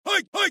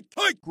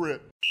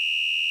Grit.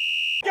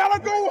 Gotta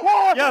go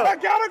hard. Yeah. I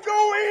gotta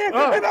go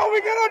in. And all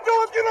we gotta do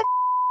is get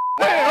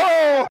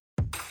a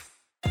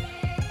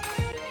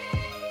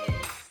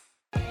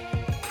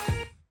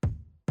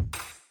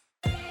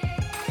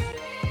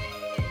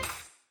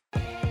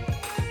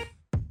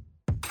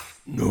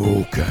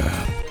No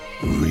Cap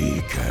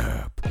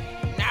Recap.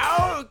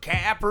 No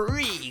Cap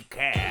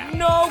Recap.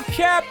 No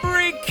Cap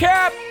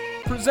Recap,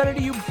 presented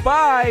to you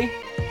by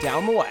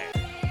Down the Wire.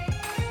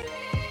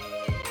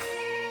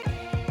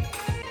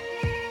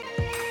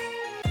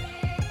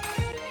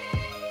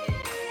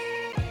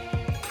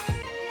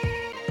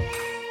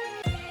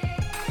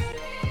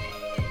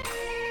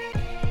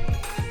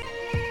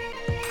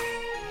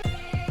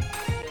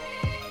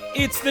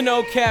 It's the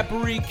No Cap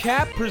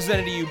Recap,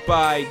 presented to you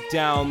by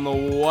Down the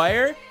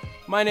Wire.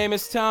 My name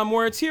is Tom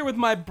Wertz, here with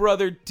my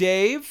brother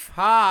Dave.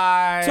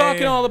 Hi.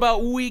 Talking all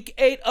about Week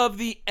 8 of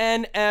the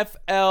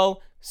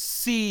NFL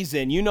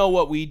season. You know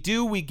what we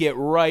do. We get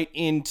right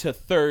into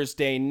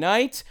Thursday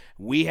night.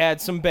 We had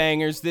some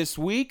bangers this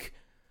week.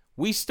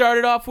 We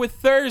started off with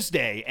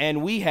Thursday,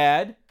 and we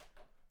had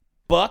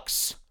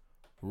Bucks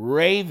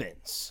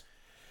Ravens.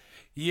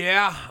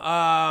 Yeah.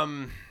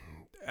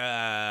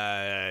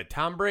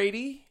 Tom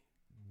Brady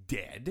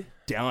dead.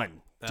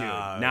 Done. Dude,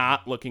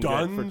 not looking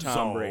good for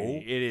Tom Dunzo Brady.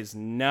 It is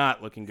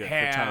not looking good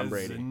for Tom Has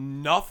Brady.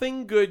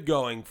 nothing good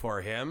going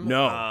for him.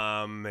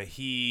 No.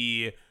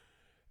 He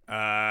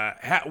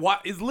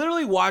is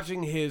literally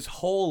watching his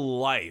whole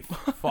life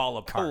fall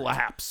apart.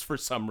 Collapse for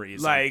some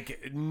reason.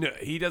 Like, no,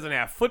 he doesn't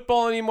have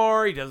football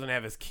anymore. He doesn't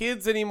have his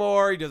kids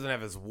anymore. He doesn't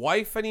have his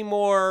wife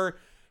anymore.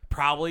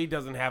 Probably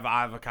doesn't have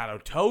avocado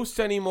toast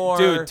anymore.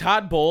 Dude,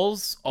 Todd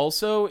Bowles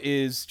also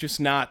is just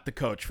not the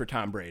coach for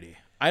Tom Brady.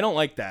 I don't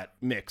like that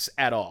mix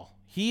at all.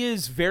 He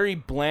is very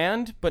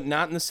bland, but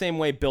not in the same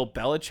way Bill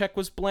Belichick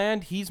was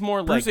bland. He's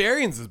more Bruce like...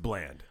 Arians is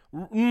bland.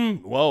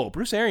 Whoa,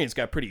 Bruce Arians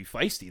got pretty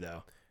feisty,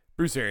 though.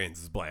 Bruce Arians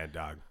is bland,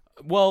 dog.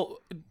 Well,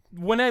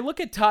 when I look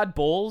at Todd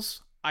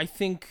Bowles, I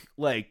think,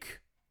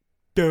 like,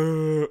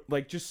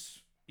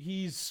 just,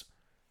 he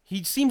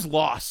seems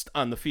lost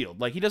on the field.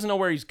 Like, he doesn't know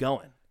where he's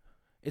going.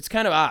 It's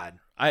kind of odd.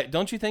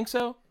 Don't you think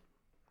so?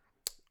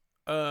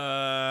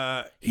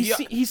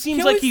 He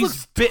seems like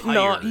he's bitten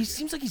off. He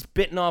seems like he's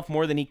bitten off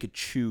more than he could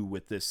chew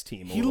with this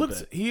team.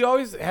 He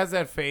always has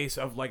that face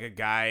of like a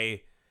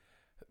guy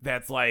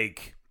that's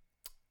like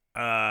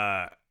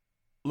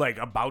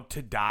about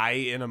to die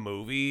in a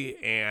movie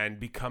and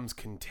becomes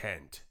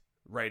content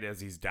right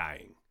as he's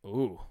dying.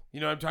 Ooh, you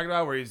know what I'm talking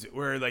about?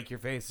 Where like your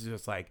face is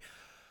just like.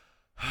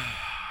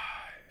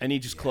 And he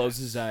just closes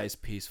his eyes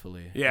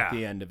peacefully at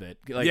the end of it.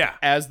 Like,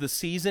 as the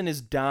season is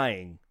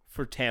dying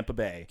for Tampa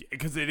Bay.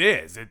 Because it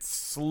is. It's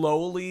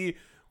slowly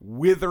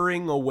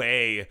withering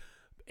away.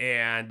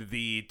 And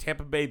the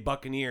Tampa Bay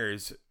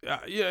Buccaneers,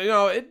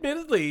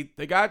 admittedly,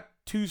 they got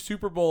 2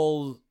 Super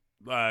Bowl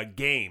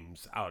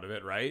games out of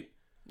it, right?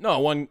 No,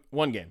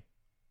 one game.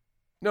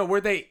 No,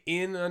 were they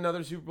in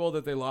another Super Bowl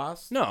that they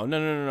lost?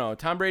 No.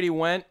 Tom Brady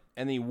went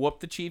and he whooped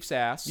the Chiefs'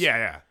 ass.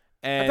 Yeah.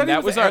 And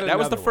that was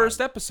the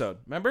first episode.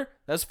 Remember?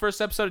 That's the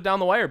first episode of Down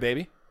the Wire,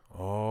 baby.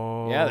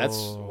 Oh. Yeah,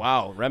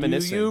 wow,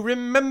 reminiscing. Do you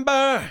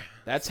remember?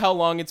 That's how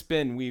long it's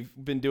been. We've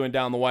been doing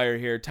Down the Wire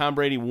here. Tom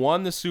Brady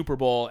won the Super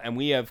Bowl, and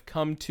we have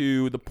come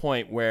to the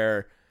point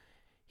where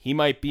he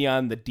might be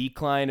on the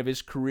decline of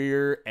his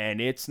career,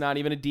 and it's not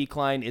even a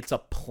decline. It's a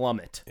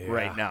plummet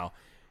right now.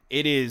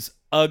 It is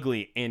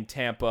ugly in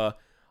Tampa.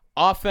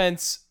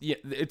 Offense,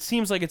 it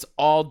seems like it's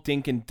all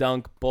dink and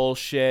dunk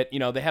bullshit. You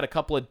know, they had a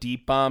couple of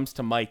deep bombs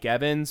to Mike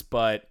Evans,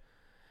 but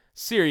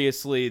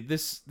seriously,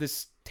 this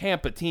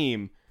Tampa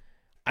team,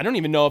 I don't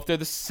even know if they're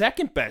the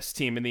second best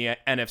team in the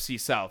NFC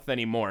South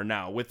anymore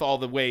now, with all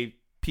the way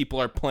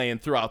people are playing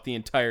throughout the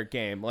entire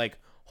game. Like,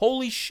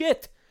 holy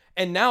shit.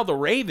 And now the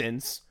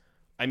Ravens,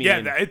 I mean...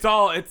 Yeah,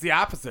 it's the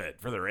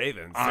opposite for the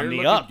Ravens. On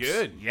They're the ups.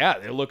 good. Yeah,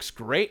 it looks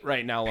great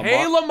right now.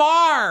 Hey,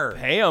 Lamar!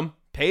 Pay him.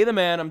 Pay the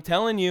man, I'm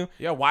telling you.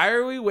 Yeah, why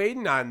are we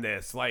waiting on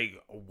this? Like,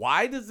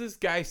 why does this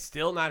guy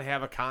still not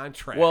have a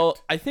contract? Well,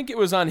 I think it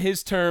was on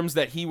his terms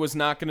that he was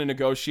not going to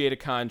negotiate a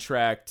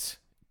contract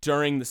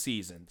during the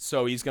season.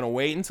 So he's going to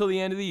wait until the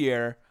end of the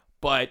year,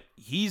 but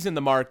he's in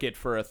the market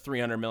for a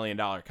 $300 million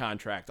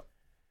contract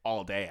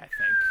all day, I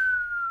think.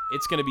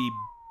 It's going to be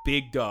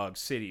big dog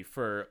city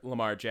for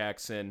Lamar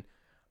Jackson.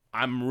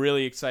 I'm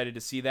really excited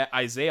to see that.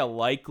 Isaiah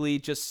Likely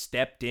just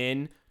stepped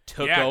in,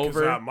 took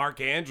over.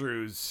 Mark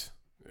Andrews...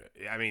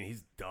 I mean,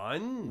 he's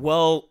done.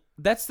 Well,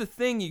 that's the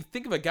thing. You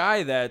think of a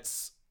guy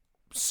that's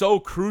so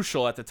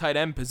crucial at the tight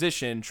end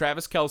position.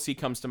 Travis Kelce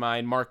comes to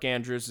mind. Mark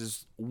Andrews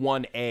is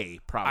 1A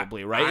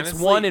probably, right? Honestly,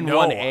 it's 1 and no,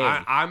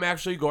 1A. I'm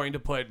actually going to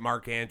put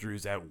Mark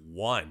Andrews at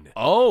 1.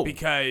 Oh.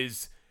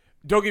 Because,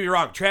 don't get me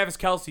wrong, Travis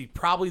Kelce,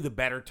 probably the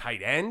better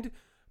tight end,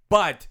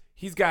 but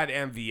he's got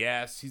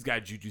MVS. He's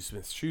got Juju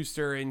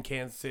Smith-Schuster in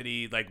Kansas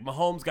City. Like,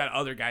 Mahomes got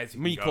other guys he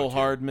can go Mecole to.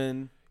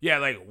 Hardman. Yeah,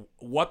 like,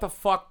 what the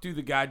fuck do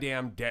the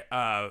goddamn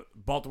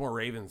Baltimore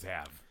Ravens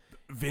have?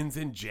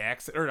 Vincent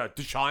Jackson, or no,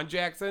 Deshaun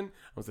Jackson.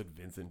 I said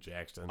Vincent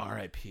Jackson.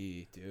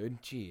 R.I.P.,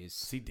 dude.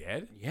 Jeez. Is he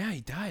dead? Yeah,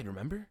 he died,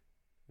 remember?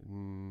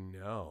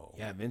 No.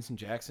 Yeah, Vincent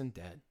Jackson,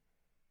 dead.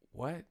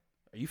 What?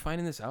 Are you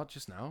finding this out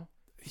just now?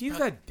 He's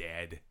not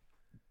dead.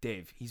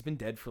 Dave, he's been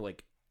dead for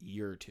like a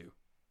year or two.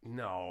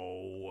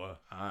 No.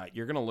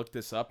 You're going to look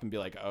this up and be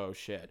like, oh,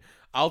 shit.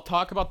 I'll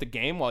talk about the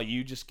game while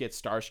you just get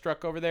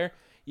starstruck over there.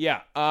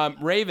 Yeah,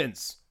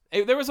 Ravens.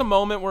 There was a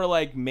moment where,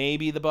 like,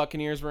 maybe the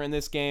Buccaneers were in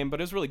this game,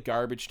 but it was really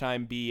garbage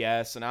time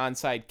BS. An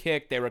onside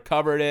kick. They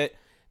recovered it.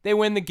 They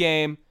win the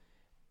game.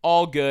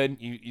 All good.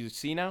 You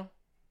see now?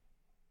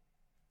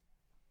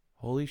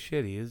 Holy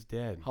shit, he is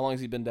dead. How long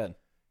has he been dead?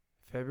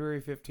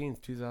 February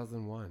 15th,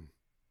 2001.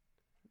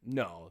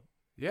 No.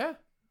 Yeah?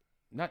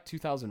 Not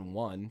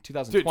 2001.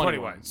 2021.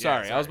 21. Yeah,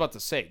 Sorry, I sorry. was about to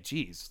say,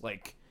 geez.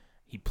 Like,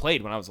 he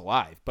played when I was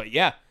alive. But,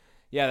 yeah.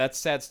 Yeah, that's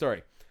a sad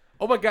story.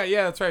 Oh my god,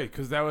 yeah, that's right,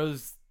 because that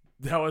was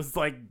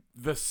like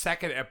the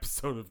second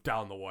episode of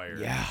Down the Wire.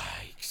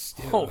 Yikes,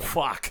 dude. Oh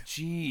fuck.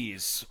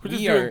 Jeez. We're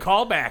just doing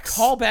callbacks.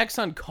 Callbacks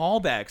on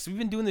callbacks. We've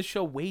been doing this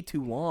show way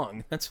too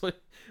long. That's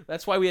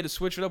why we had to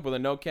switch it up with a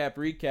no cap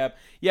recap.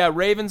 Yeah,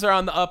 Ravens are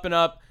on the up and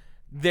up.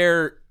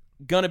 They're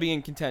gonna be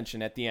in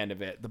contention at the end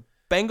of it. The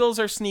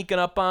Bengals are sneaking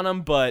up on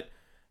them, but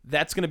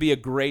that's gonna be a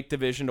great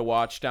division to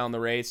watch down the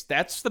race.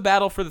 That's the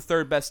battle for the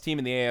third best team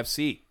in the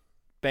AFC.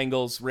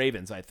 Bengals,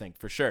 Ravens, I think,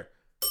 for sure.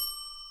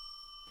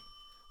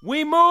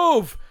 We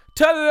move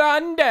to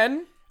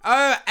London.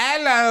 Oh,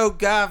 hello,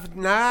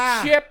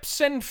 governor.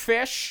 Chips and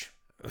fish.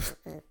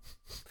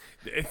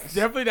 It's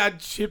definitely not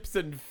chips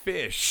and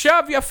fish.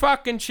 Shove your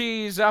fucking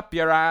cheese up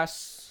your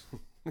ass.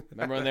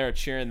 Remember when they were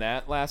cheering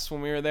that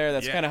when we were there?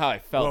 That's Yeah. kind of how I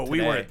felt Well, we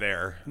today. weren't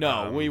there.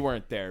 No, we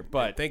weren't there.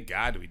 But thank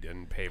God we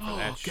didn't pay for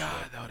that shit.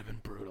 God, that would have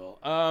been brutal.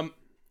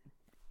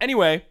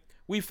 Anyway,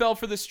 we fell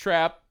for this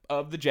trap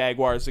of the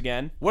Jaguars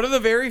again. One of the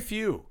very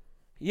few.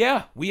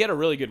 Yeah, we had a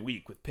really good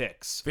week with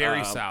picks.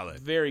 Very solid.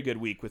 Very good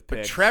week with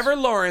picks. Trevor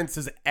Lawrence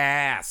is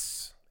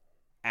ass.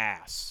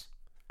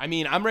 I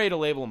mean, I'm ready to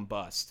label him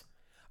bust.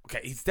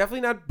 Okay, he's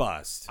definitely not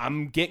bust.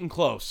 I'm getting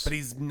close. But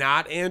he's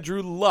not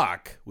Andrew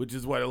Luck, which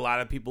is what a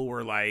lot of people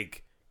were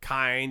like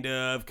kind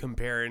of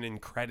comparing and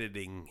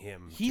crediting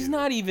him. He's to.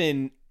 not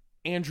even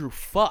Andrew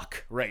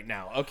Fuck right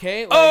now,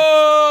 okay? Like,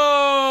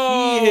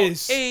 Oh!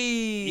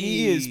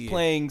 He is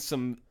playing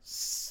some...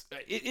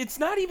 It's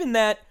not even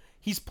that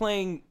he's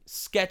playing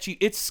sketchy.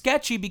 It's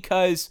sketchy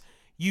because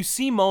you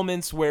see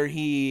moments where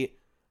he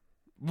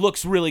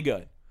looks really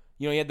good.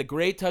 You know, he had the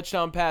great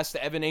touchdown pass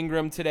to Evan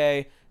Ingram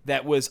today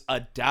that was a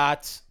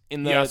dot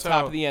in the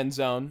top of the end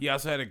zone. He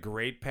also had a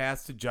great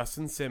pass to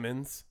Justin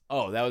Simmons.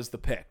 Oh, that was the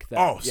pick.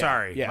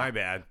 Sorry. My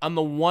bad. On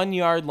the 1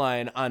 yard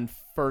line on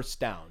first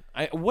down.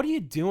 What are you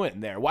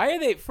doing there? Why are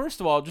they, first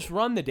of all, just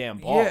run the damn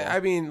ball? Yeah, I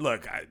mean,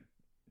 look,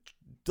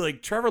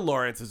 Trevor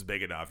Lawrence is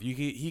big enough.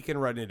 He can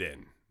run it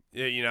in.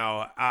 You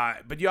know,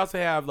 but you also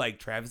have like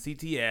Travis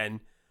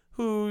Etienne,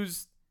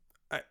 who's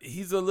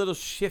he's a little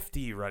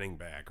shifty running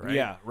back, right?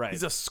 Yeah, right.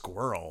 He's a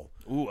squirrel.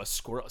 Ooh, a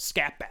squirrel.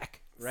 Scat back,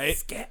 right?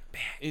 Scat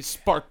back. He's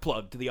spark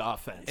plug to the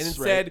offense. And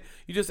instead,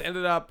 you just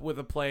ended up with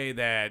a play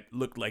that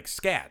looked like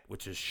scat,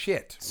 which is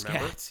shit.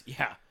 Remember? Scat,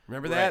 yeah.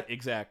 Remember Right, that?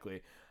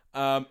 exactly.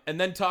 And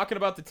then talking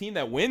about the team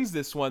that wins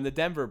this one, the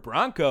Denver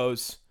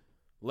Broncos.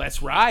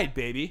 Let's ride,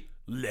 baby.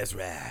 Let's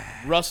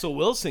ride. Russell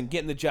Wilson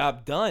getting the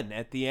job done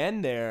at the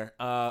end there.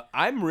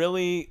 I'm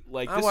really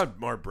like I this. want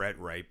more Brett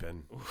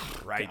Ripon.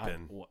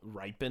 Ripon.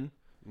 Ripon?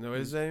 No,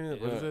 what is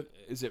it? What is it?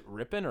 Is it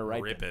Rippin or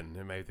Ripon?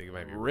 Ripon. I think it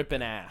might be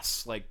Rippin'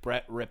 ass, like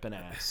Brett Rippin'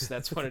 ass.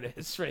 That's what it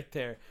is right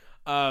there.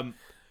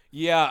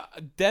 Yeah,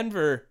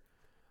 Denver.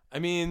 I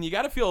mean, you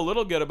got to feel a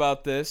little good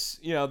about this.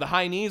 You know, the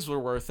high knees were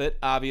worth it,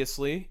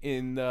 obviously,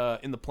 in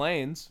the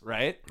plains,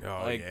 right?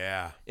 Oh, like,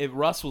 yeah. If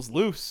Russ was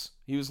loose,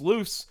 he was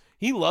loose.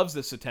 He loves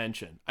this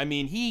attention. I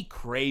mean, he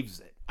craves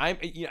it.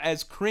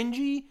 As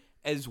cringy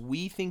as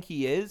we think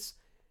he is,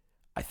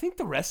 I think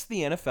the rest of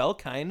the NFL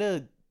kind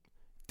of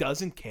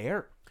doesn't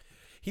care.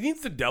 He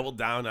needs to double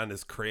down on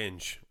his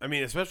cringe. I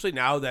mean, especially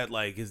now that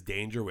like his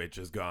Danger Witch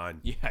is gone.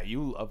 Yeah,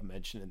 you love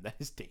mentioning that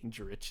his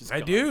Danger Witch is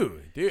gone. I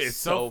do, dude. It's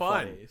so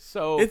fun. Funny. It's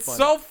so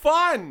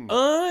fun.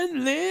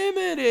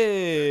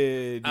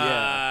 Unlimited.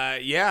 Yeah.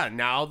 Yeah.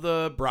 Now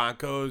the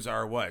Broncos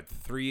are what,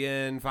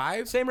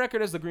 3-5? Same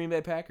record as the Green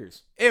Bay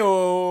Packers.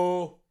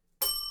 Ew.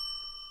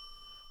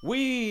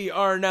 We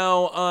are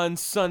now on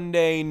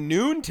Sunday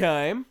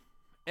noontime,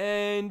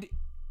 and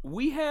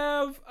we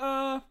have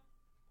a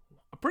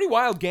pretty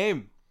wild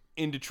game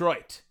in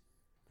Detroit.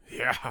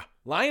 Yeah.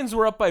 Lions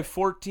were up by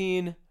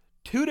 14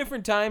 two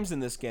different times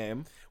in this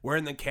game.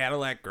 Wearing the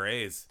Cadillac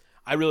Grays.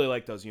 I really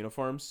like those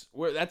uniforms.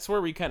 That's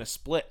where we kind of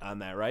split on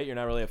that, right? You're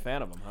not really a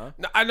fan of them, huh?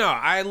 No, I know.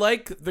 I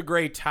like the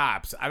gray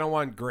tops. I don't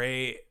want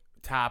gray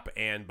top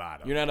and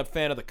bottom. You're not a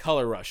fan of the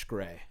color rush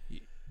gray.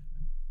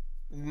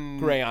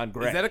 Gray on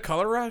gray. Is that a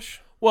color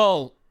rush?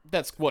 Well,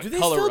 that's what Do they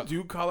color still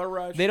do color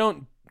rush? They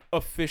don't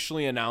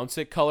officially announce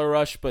it color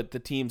rush, but the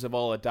teams have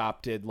all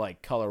adopted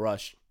like color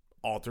rush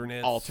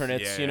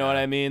alternates. You know what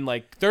I mean?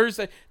 Like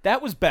Thursday,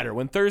 that was better.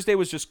 When Thursday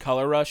was just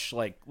Color Rush,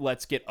 like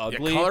let's get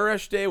ugly. Yeah, Color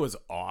Rush Day was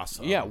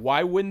awesome. Yeah,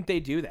 why wouldn't they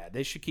do that?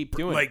 They should keep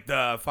doing like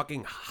the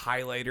fucking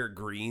highlighter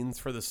greens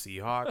for the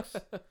Seahawks.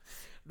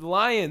 The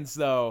Lions,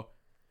 though,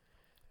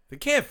 they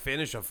can't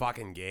finish a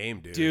fucking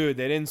game, dude. dude,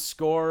 they didn't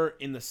score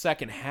in the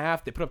second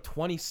half. They put up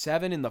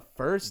 27 in the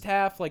first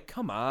half. Like,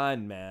 come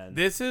on, man.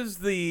 This is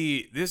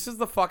the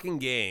fucking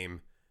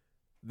game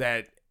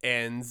that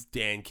ends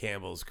Dan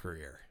Campbell's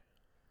career.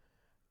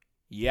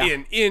 Yeah.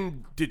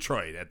 In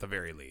Detroit, at the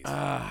very least.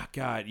 Ah,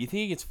 God. You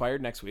think he gets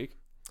fired next week?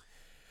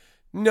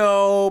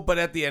 No, but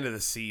at the end of the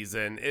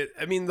season,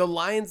 the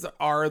Lions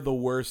are the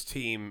worst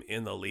team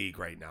in the league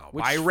right now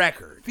by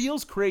record.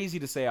 Feels crazy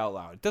to say out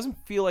loud. It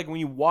doesn't feel like when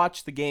you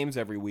watch the games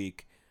every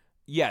week,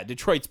 yeah,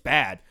 Detroit's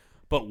bad,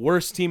 but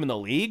worst team in the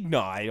league?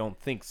 No, I don't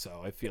think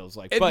so. It feels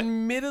like.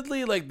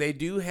 Admittedly, like they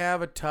do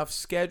have a tough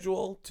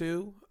schedule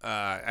too.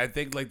 I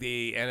think like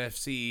the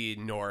NFC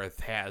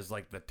North has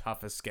like the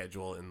toughest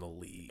schedule in the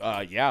league.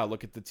 Yeah,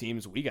 look at the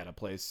teams we got to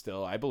play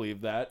still. I believe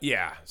that.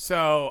 Yeah,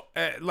 so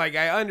like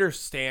I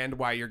understand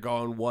why you're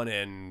going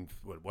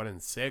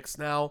 1-6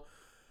 now,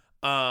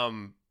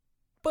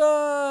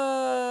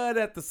 but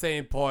at the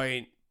same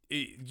point,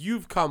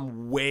 you've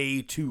come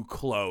way too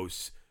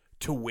close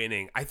to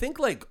winning. I think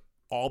like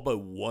all but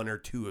one or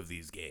two of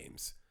these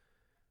games.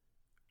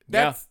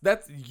 That's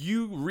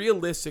you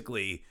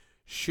realistically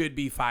should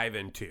be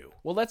 5-2.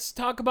 Well, let's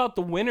talk about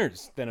the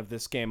winners then of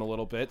this game a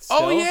little bit.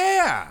 Oh Still,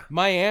 yeah,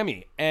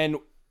 Miami, and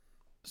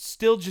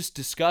still just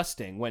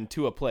disgusting when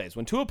Tua plays.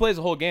 When Tua plays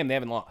a whole game, they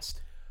haven't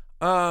lost.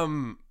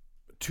 Tua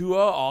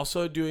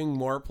also doing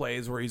more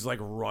plays where he's like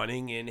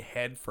running in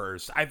head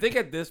first. I think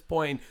at this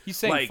point He's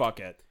saying like, fuck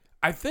it.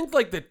 I think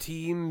like the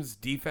team's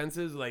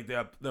defenses, like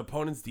the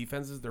opponent's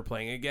defenses they're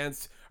playing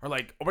against are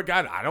like, oh my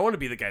God, I don't want to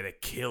be the guy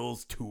that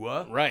kills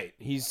Tua. Right.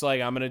 He's like,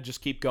 I'm going to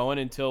just keep going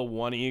until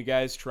one of you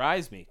guys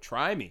tries me.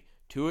 Try me.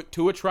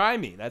 Tua try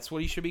me. That's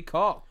what he should be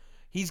called.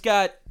 He's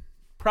got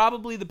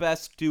probably the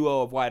best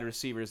duo of wide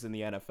receivers in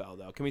the NFL,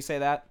 though. Can we say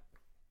that?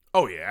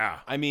 Oh, yeah.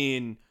 I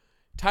mean,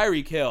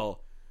 Tyreek Hill,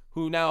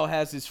 who now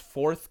has his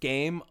fourth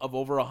game of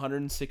over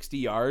 160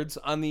 yards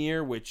on the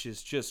year, which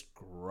is just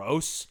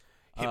gross.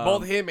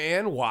 Both him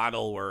and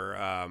Waddle were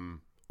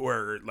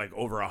like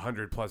over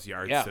 100+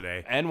 yards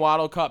today. And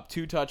Waddle caught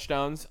 2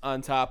 touchdowns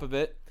on top of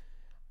it.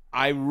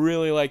 I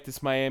really like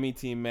this Miami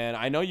team, man.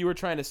 I know you were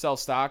trying to sell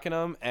stock in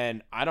them,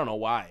 and I don't know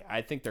why.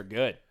 I think they're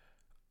good.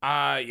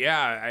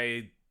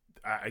 I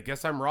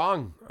guess I'm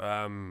wrong.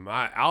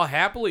 I'll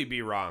happily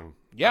be wrong.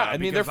 Yeah, I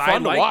mean, they're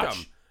fun to watch.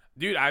 Them.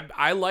 Dude,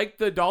 I liked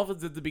the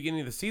Dolphins at the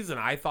beginning of the season.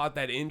 I thought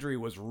that injury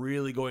was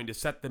really going to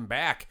set them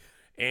back,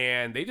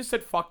 and they just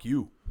said, fuck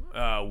you,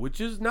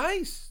 which is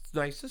nice. It's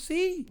nice to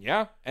see.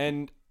 Yeah,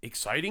 and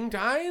exciting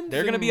times.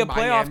 They're going to be a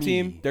playoff Miami.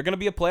 team. They're going to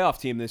be a playoff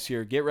team this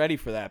year. Get ready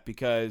for that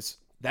because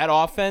that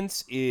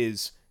offense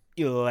is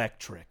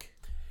electric.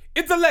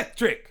 It's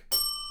electric.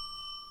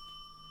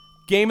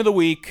 Game of the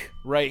week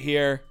right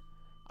here.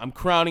 I'm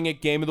crowning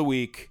it game of the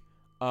week.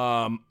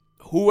 Who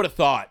would have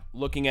thought,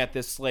 looking at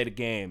this slate of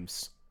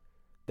games,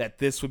 that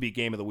this would be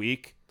game of the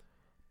week?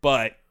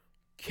 But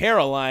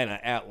Carolina,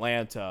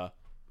 Atlanta,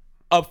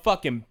 a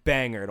fucking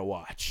banger to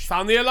watch.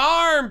 Sound the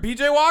alarm,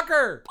 PJ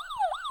Walker.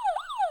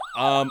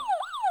 I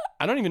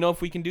don't even know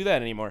if we can do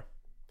that anymore.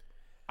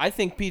 I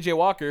think PJ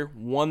Walker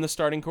won the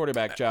starting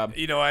quarterback job.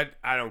 You know what?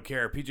 I don't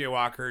care. PJ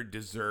Walker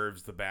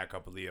deserves the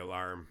backup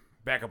alarm.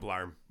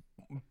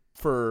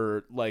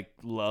 For like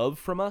love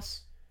from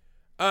us?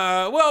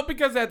 Well,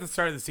 because at the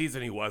start of the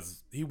season he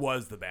was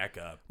the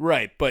backup.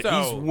 Right, but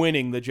So- he's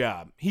winning the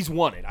job. He's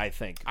won it, I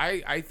think.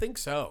 I think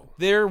so.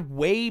 They're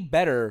way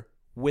better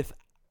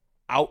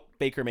without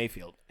Baker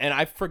Mayfield. And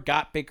I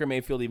forgot Baker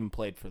Mayfield even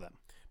played for them.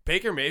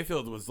 Baker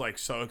Mayfield was like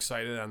so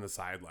excited on the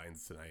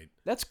sidelines tonight.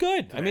 That's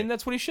good. I mean,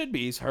 that's what he should be.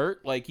 He's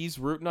hurt. Like, he's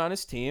rooting on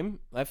his team.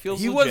 That feels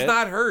He legit. was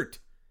not hurt.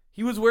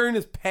 He was wearing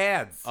his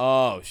pads.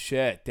 Oh,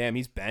 shit. Damn,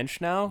 he's benched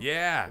now?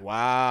 Yeah.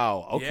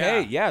 Wow.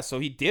 Okay, Yeah. yeah, so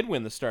he did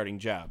win the starting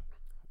job.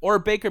 Or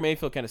Baker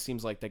Mayfield kind of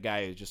seems like the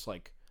guy who's just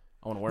like,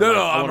 I want to wear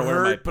I'm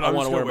hurt, but I I'm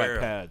want just to wear gonna my wear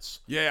 'em. pads.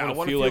 Yeah, I I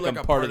want to feel like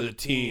I'm part of the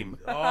team.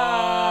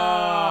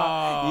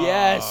 Oh.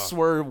 Yes,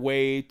 we're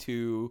way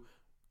too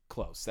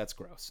close. That's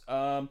gross.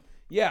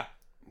 Yeah.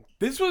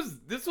 This was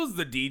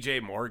the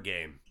DJ Moore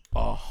game.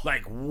 Oh,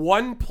 Like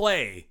one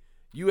play,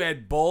 you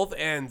had both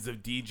ends of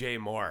DJ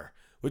Moore,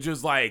 which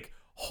was like,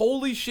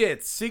 holy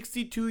shit,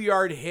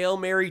 62-yard Hail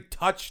Mary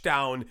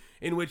touchdown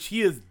in which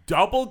he is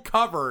double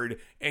covered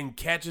and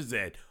catches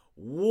it.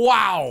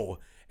 Wow.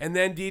 And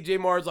then DJ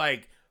Moore's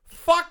like,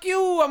 fuck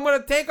you, I'm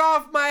going to take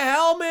off my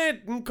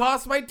helmet and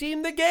cost my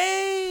team the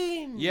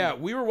game. yeah.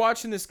 We were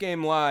watching this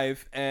game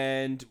live,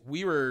 and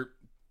we were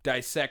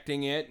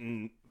dissecting it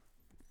and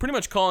pretty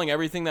much calling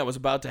everything that was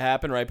about to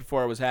happen right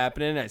before it was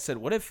happening. I said,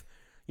 what if,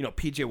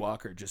 PJ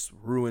Walker just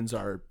ruins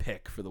our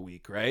pick for the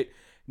week, right?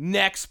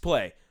 Next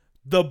play,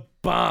 the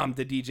bomb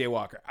to DJ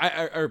Walker.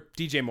 Or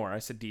DJ Moore. I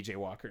said DJ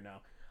Walker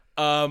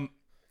now.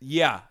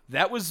 Yeah,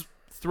 that was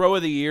throw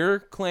of the year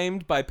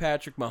claimed by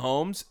Patrick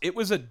Mahomes. It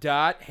was a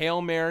dot,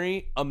 Hail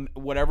Mary,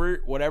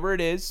 whatever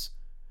it is.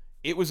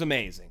 It was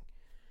amazing.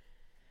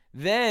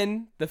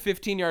 Then the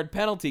 15-yard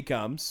penalty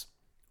comes.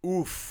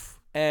 Oof.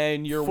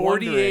 And you're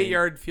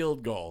 48-yard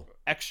field goal.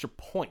 Extra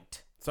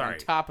point. Sorry. On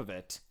top of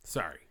it.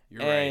 Sorry.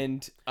 You're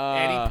and,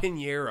 right. Eddie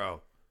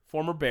Pinheiro.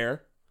 Former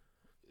Bear.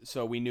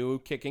 So we knew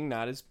kicking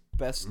not his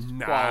best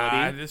Not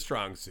quality. his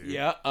strong suit.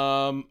 Yeah.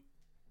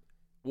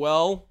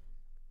 Well,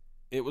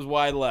 it was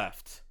wide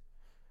left.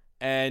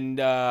 And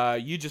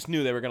you just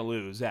knew they were going to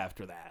lose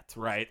after that,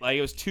 right? Like,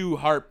 it was too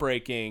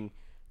heartbreaking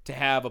to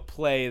have a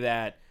play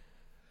that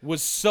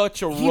was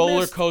such a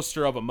roller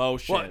coaster of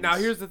emotions. Well, now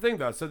here's the thing,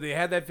 though. So they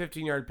had that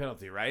 15-yard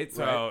penalty, right?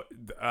 So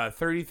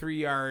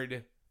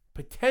 33-yard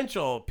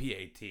potential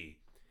PAT.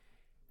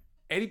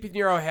 Eddie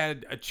Pinheiro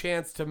had a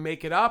chance to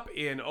make it up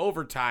in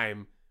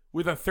overtime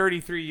with a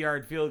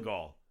 33-yard field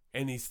goal,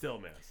 and he still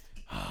missed.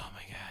 Oh,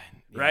 my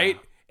God. Yeah. Right?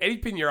 Eddie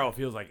Pinheiro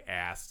feels like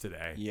ass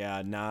today.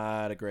 Yeah,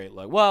 not a great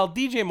look. Well,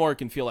 DJ Moore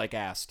can feel like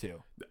ass,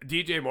 too.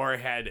 DJ Moore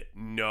had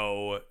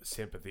no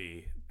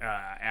sympathy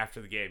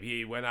after the game.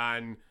 He went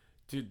on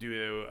to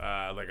do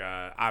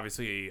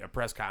obviously a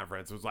press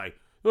conference. It was like,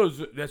 oh,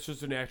 that's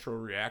just a natural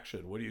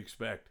reaction. What do you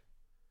expect?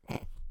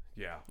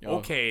 Yeah.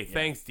 Okay,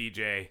 thanks,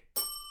 DJ.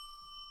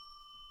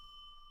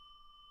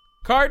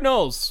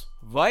 Cardinals,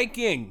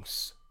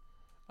 Vikings.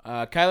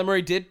 Kyler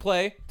Murray did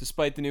play,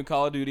 despite the new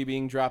Call of Duty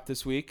being dropped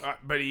this week.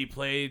 But he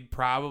played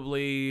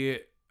probably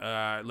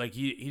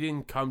he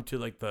didn't come to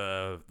like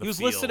the He was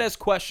field. listed as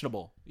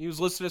questionable.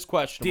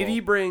 Did he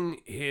bring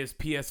his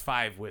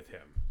PS5 with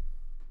him?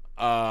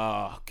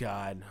 Oh,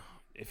 God.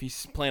 If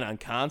he's playing on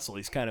console,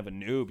 he's kind of a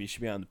noob. He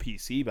should be on the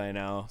PC by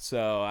now.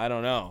 So, I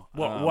don't know.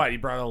 What? He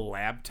brought a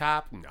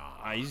laptop? No.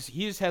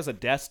 He just has a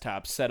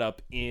desktop set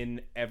up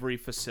in every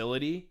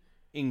facility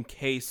in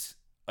case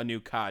a new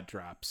COD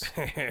drops.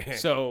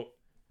 So,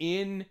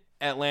 in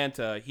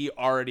Atlanta, he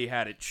already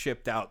had it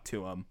shipped out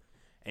to him,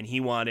 and he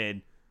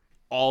wanted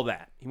all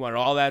that. He wanted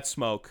all that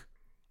smoke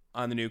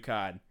on the new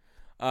COD.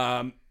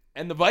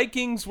 And the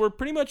Vikings were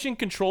pretty much in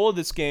control of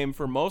this game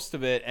for most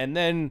of it, and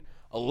then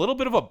a little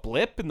bit of a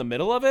blip in the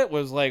middle of it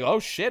was like, oh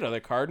shit, are the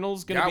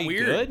Cardinals going to be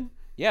weird. good?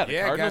 Yeah, the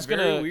Cardinals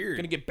going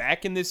to get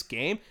back in this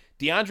game.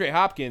 DeAndre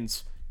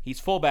Hopkins, he's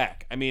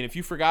fullback. I mean, if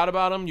you forgot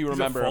about him, you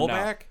remember him now.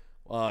 Fullback?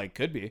 Well, it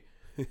could be.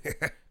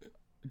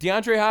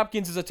 DeAndre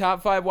Hopkins is a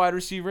top 5 wide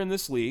receiver in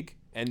this league,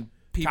 and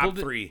people top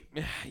 3.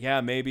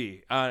 Yeah,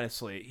 maybe.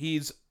 Honestly,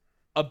 he's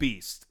a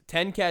beast.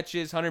 10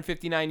 catches,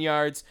 159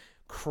 yards,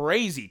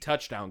 crazy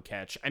touchdown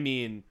catch. I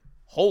mean,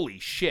 holy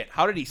shit!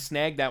 How did he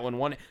snag that one?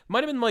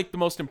 Might have been like the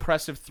most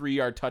impressive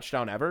 3-yard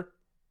touchdown ever.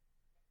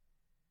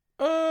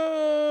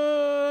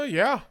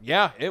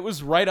 Yeah, it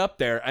was right up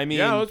there. I mean,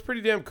 yeah, it was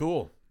pretty damn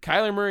cool.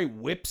 Kyler Murray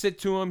whips it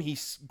to him. He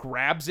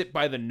grabs it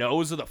by the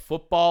nose of the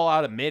football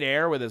out of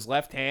midair with his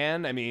left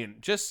hand. I mean,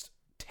 just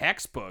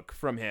textbook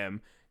from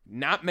him.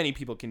 Not many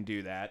people can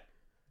do that.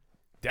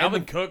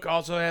 Dalvin Cook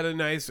also had a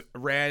nice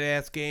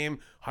rad-ass game.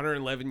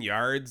 111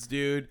 yards,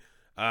 dude.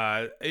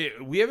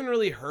 We haven't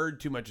really heard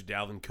too much of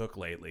Dalvin Cook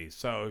lately,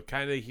 so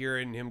kind of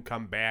hearing him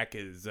come back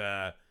is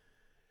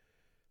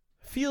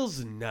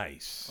feels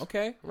nice.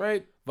 Okay.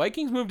 Right?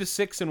 Vikings moved to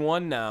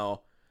 6-1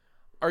 now.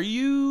 Are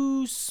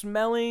you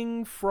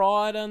smelling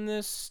fraud on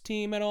this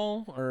team at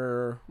all,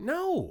 or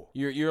No.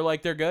 you're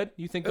like they're good?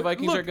 You think the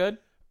Vikings are good?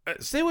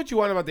 Say what you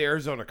want about the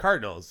Arizona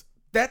Cardinals.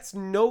 That's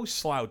no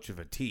slouch of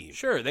a team.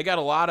 Sure, they got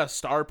a lot of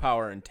star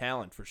power and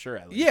talent for sure.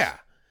 At least. Yeah,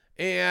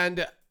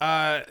 and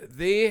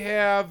they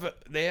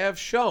have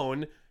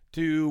shown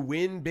to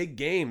win big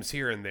games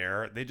here and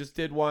there. They just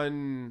did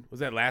one. Was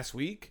that last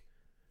week?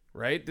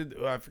 Right?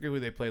 I forget who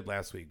they played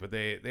last week, but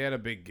they had a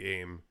big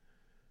game.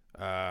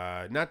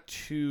 Not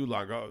too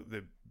long ago.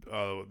 They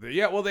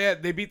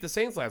beat the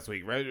Saints last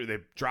week, right? They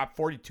dropped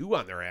 42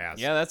 on their ass.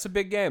 Yeah, that's a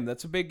big game.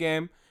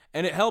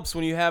 And it helps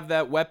when you have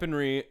that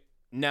weaponry.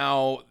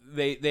 Now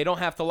they don't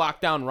have to lock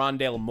down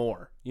Rondale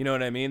Moore. You know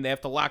what I mean? They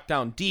have to lock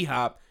down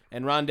D-Hop,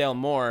 and Rondale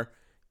Moore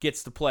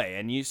gets to play.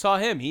 And you saw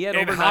him. He had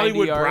over 90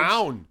 Hollywood yards.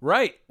 Brown.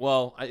 Right.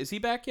 Well, is he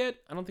back yet?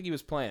 I don't think he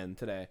was playing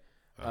today.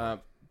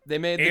 They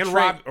made the And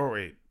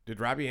trade. Did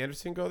Robbie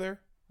Anderson go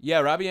there? Yeah,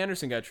 Robbie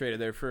Anderson got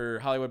traded there for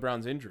Hollywood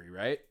Brown's injury,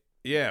 right?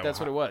 Yeah. That's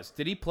what it was.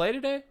 Did he play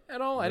today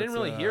at all? I didn't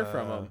really hear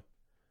from him.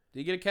 Did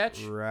he get a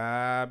catch?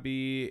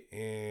 Robbie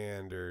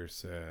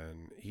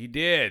Anderson. He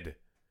did.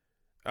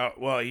 Oh,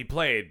 well, he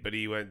played, but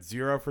he went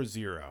 0 for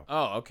 0.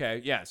 Oh, okay.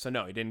 Yeah, so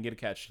no, he didn't get a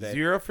catch today.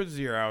 0 for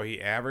 0. He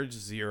averaged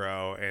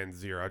 0 and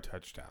 0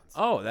 touchdowns.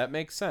 Oh, that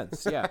makes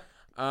sense. Yeah.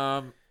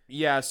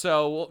 Yeah,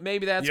 so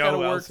maybe that's got to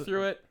work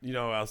through it. You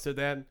know who else did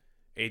that?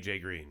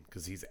 AJ Green,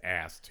 because he's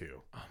ass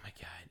too. Oh, my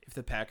God. If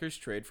the Packers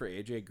trade for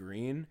AJ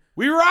Green,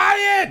 we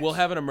riot! We'll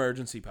have an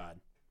emergency pod.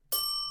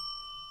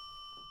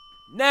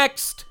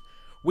 Next,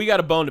 we got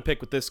a bone to pick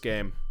with this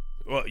game.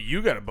 Well,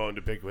 you got a bone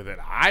to pick with it.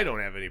 I don't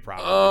have any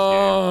problem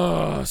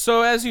with this game.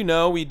 So as you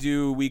know, we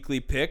do weekly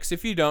picks.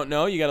 If you don't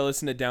know, you got to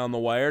listen to Down the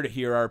Wire to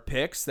hear our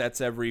picks. That's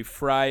every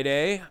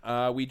Friday.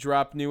 We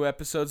drop new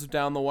episodes of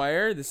Down the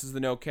Wire. This is the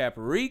No Cap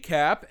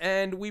Recap,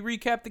 and we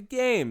recap the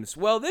games.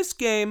 Well, this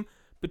game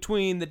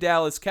between the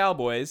Dallas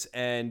Cowboys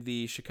and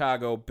the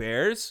Chicago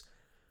Bears,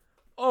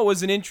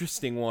 was an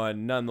interesting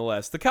one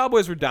nonetheless. The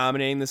Cowboys were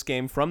dominating this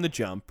game from the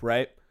jump,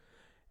 right?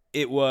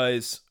 It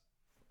was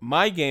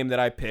my game that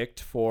I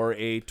picked for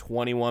a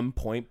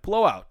 21-point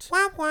blowout.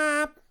 Womp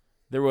womp.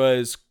 There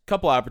was a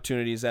couple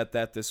opportunities at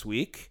that this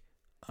week.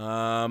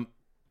 I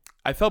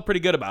felt pretty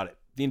good about it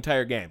the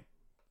entire game.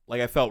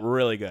 Like, I felt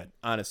really good,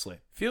 honestly.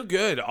 Feel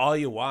good all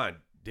you want.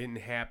 Didn't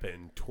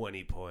happen.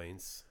 20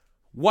 points.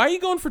 Why are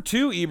you going for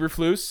 2,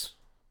 Eberflus?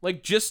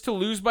 Like, just to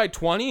lose by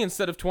 20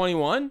 instead of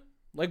 21?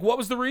 Like, what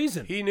was the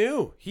reason? He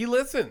knew. He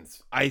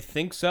listens. I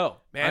think so.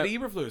 Matt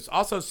Eberflus.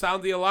 Also,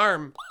 sound the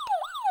alarm.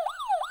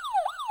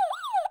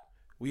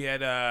 We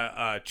had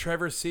a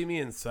Trevor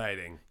Siemian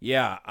sighting.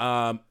 Yeah.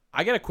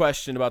 I got a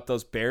question about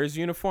those Bears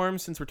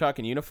uniforms since we're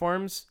talking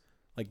uniforms.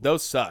 Like,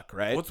 those suck,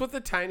 right? What's with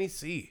the tiny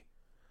C?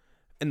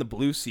 And the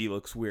blue C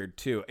looks weird,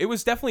 too. It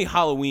was definitely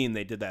Halloween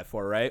they did that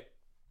for, right?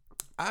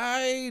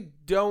 I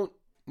don't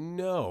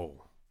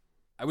know.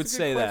 I would That's a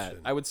say good that.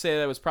 question. I would say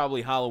that was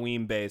probably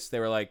Halloween based. They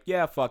were like,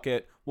 yeah, fuck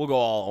it. We'll go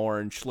all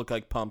orange, look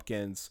like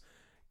pumpkins.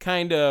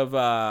 Kind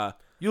of,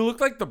 You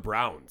look like the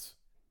Browns.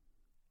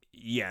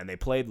 yeah, and they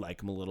played like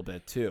them a little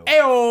bit, too.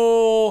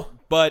 Ayo!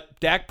 But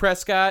Dak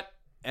Prescott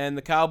and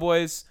the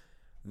Cowboys,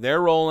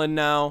 they're rolling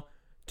now.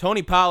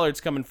 Tony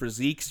Pollard's coming for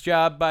Zeke's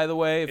job, by the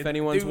way, if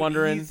anyone's Dude,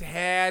 wondering. He's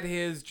had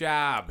his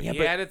job. Yeah, he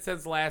but- had it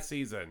since last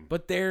season.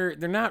 But they're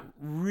not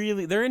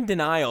really. They're in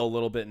denial a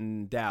little bit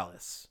in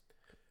Dallas.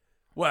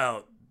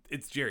 Well,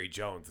 it's Jerry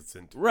Jones. It's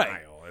in Right.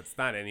 denial. It's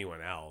not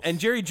anyone else. And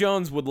Jerry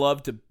Jones would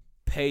love to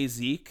pay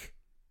Zeke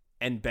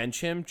and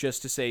bench him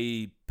just to say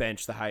he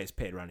benched the highest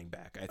paid running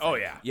back, I think. Oh,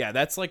 yeah. Yeah,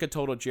 that's like a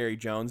total Jerry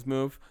Jones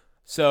move.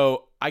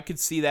 So I could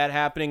see that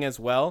happening as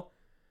well.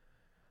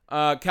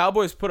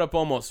 Cowboys put up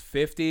almost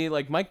 50.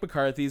 Like, Mike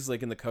McCarthy's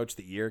like in the Coach of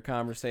the Year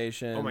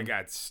conversation. oh, my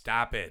God.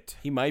 Stop it.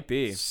 He might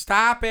be.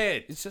 Stop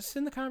it. It's just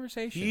in the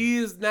conversation.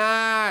 He's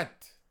not.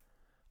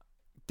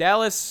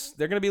 Dallas,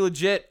 they're going to be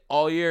legit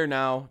all year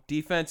now.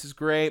 Defense is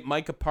great.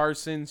 Micah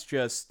Parsons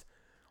just,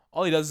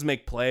 all he does is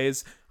make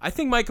plays. I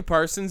think Micah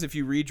Parsons, if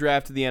you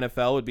redrafted the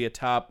NFL, would be a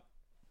top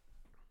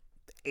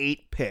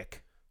 8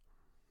 pick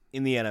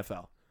in the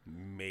NFL.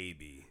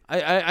 Maybe.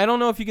 I don't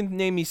know if you can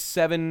name me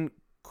 7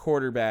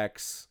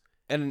 quarterbacks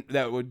and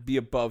that would be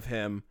above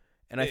him.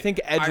 And I think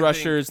edge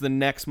rusher is the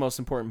next most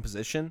important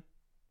position.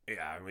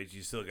 Yeah, I mean,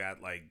 you still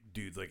got, like,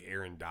 dudes like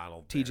Aaron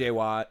Donald. TJ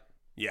Watt,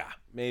 Yeah.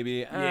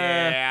 maybe.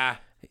 Yeah.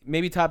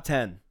 Maybe top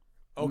 10.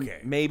 Okay.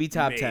 Maybe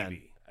top 10.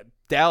 Maybe.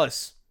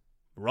 Dallas,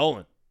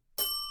 rolling.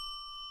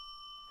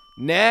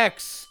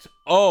 Next.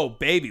 Oh,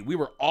 baby. We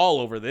were all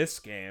over this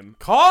game.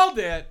 Called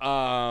it.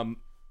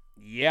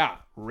 Yeah.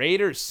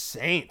 Raiders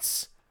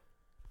Saints.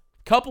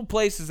 Couple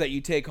places that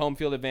you take home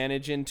field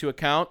advantage into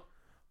account.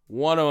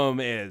 One of them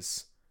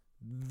is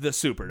the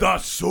Superdome. The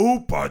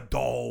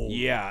Superdome.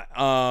 Yeah.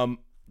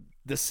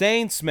 The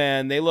Saints,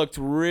 man, they looked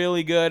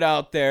really good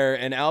out there.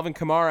 And Alvin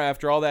Kamara,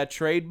 after all that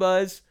trade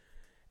buzz,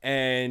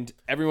 and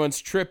everyone's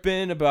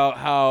tripping about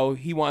how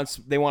they want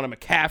a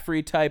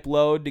McCaffrey type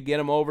load to get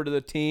him over to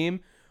the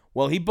team.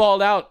 Well, he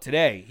balled out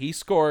today. He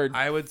scored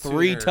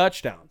 3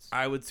 touchdowns.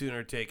 I would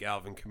sooner take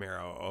Alvin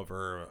Kamara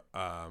over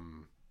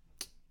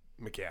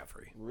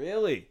McCaffrey.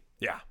 Really?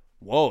 Yeah.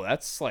 Whoa,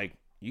 that's like,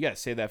 you got to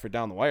say that for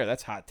down the wire.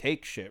 That's hot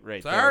take shit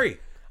right there. Sorry.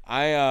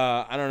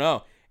 I don't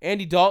know.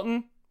 Andy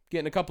Dalton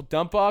getting a couple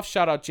dump offs.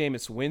 Shout out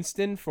Jameis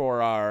Winston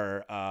for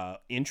our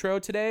intro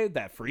today.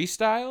 That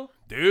freestyle.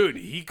 Dude,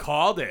 he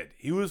called it.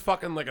 He was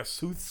fucking like a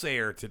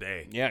soothsayer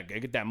today. Yeah,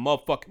 gotta get that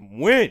motherfucking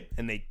win.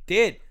 And they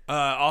did.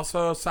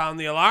 Also, sound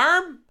the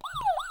alarm.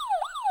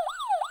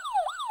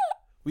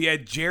 We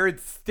had Jared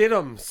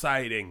Stidham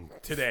sighting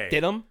today.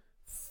 Stidham?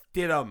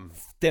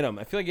 Stidham.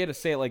 I feel like you had to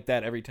say it like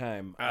that every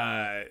time.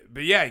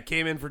 But yeah, he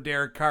came in for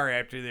Derek Carr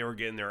after they were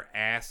getting their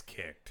ass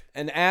kicked.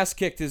 And ass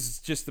kicked is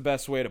just the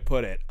best way to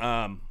put it.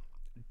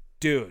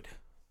 Dude,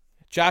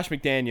 Josh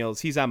McDaniels,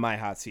 he's on my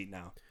hot seat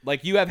now.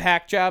 Like, you have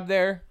hack job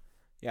there.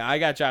 Yeah, I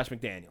got Josh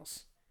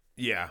McDaniels.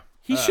 Yeah.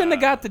 He shouldn't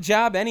have got the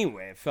job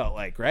anyway, it felt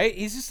like, right?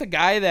 He's just a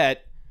guy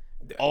that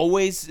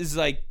always is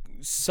like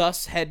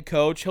sus head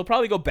coach. He'll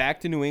probably go back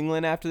to New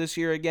England after this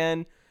year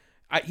again.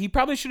 He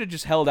probably should have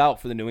just held out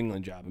for the New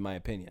England job, in my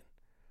opinion.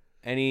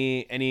 And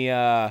he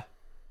got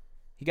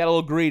a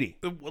little greedy.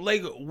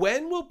 Like,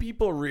 when will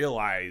people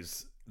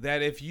realize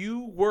that if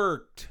you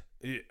worked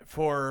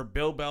for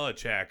Bill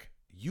Belichick,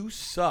 you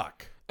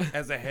suck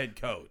as a head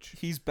coach?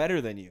 He's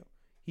better than you.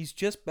 He's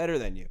just better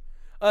than you.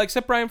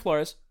 Except Brian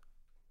Flores.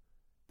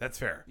 That's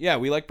fair. Yeah,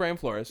 we like Brian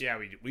Flores. Yeah,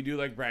 we do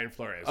like Brian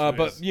Flores.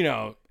 But, you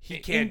know, he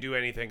can't do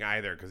anything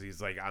either because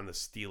he's like on the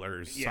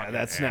Steelers. Yeah, sucking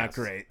that's ass. not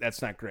great.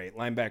 That's not great.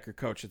 Linebacker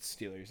coach at the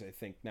Steelers, I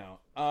think now.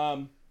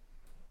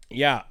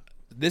 Yeah,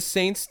 this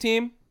Saints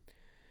team,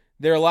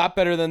 They're a lot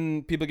better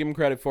than people give them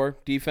credit for.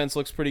 Defense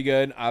looks pretty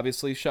good,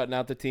 obviously shutting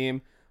out the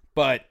team.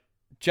 But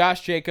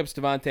Josh Jacobs,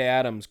 Devontae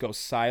Adams go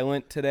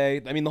silent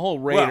today. I mean, the whole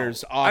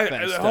Raiders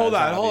offense. Hold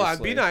on.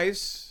 obviously. Be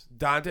nice.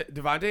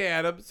 Devontae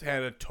Adams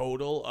had a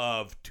total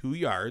of 2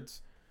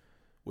 yards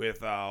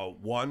with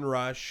 1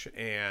 rush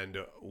and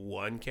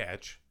 1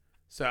 catch.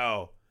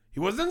 So he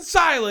wasn't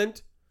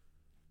silent.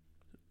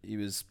 He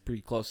was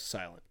pretty close to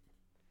silent.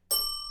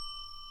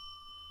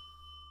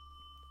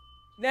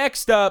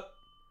 Next up,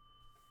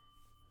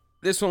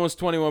 this one was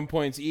 21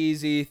 points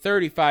easy.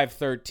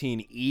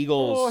 35-13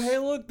 Eagles. Oh, hey,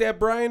 look, that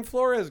Brian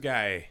Flores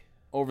guy.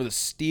 Over the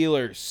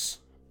Steelers.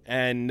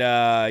 And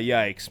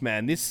yikes,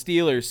 man. This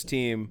Steelers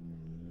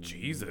team,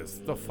 Jesus,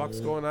 what the fuck's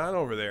going on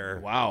over there?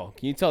 wow.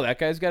 Can you tell that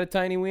guy's got a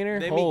tiny wiener?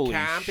 Let Holy me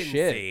shit.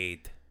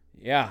 compensate.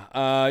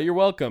 Yeah, you're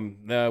welcome.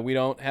 We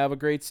don't have a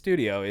great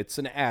studio. It's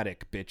an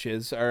attic,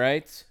 bitches, all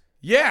right?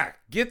 Yeah,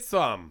 get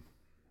some.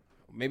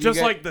 Maybe Just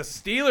you like the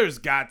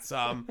Steelers got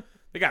some.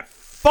 They got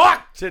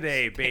fucked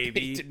today, they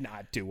baby. did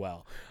not do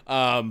well.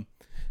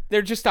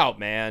 They're just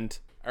outmanned.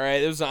 All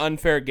right, it was an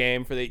unfair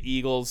game for the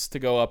Eagles to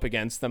go up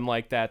against them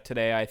like that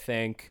today, I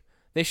think.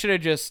 They should have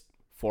just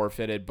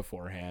forfeited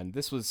beforehand.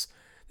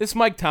 This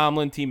Mike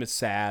Tomlin team is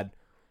sad.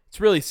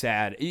 It's really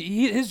sad.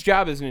 His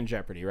job isn't in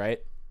jeopardy, right?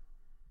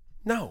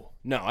 No.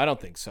 No, I don't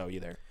think so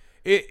either.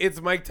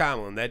 It's Mike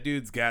Tomlin. That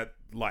dude's got,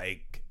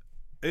 the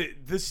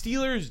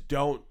Steelers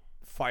don't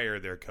fire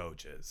their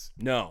coaches.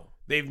 No.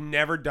 They've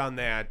never done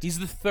that He's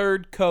the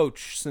third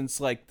coach since,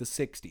 the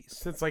 60s.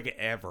 since,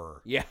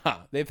 ever. Yeah,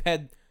 they've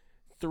had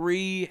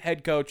 3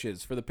 head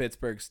coaches for the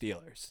Pittsburgh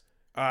Steelers.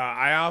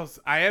 I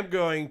am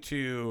going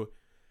to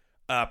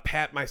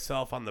pat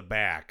myself on the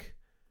back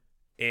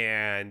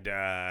and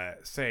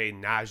say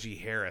Najee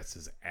Harris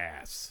is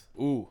ass.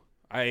 Ooh,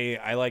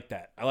 I like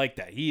that. I like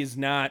that. He is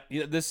not.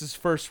 This is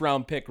first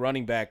round pick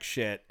running back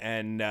shit,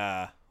 and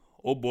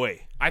oh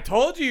boy, I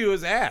told you he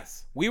was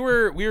ass. we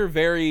were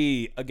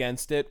very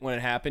against it when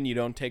it happened. You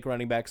don't take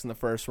running backs in the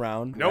first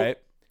round, Nope. right?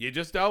 You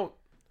just don't.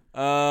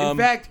 In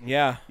fact,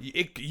 yeah,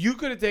 You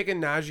could have taken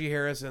Najee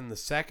Harris in the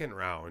 2nd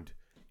round,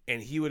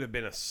 and he would have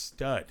been a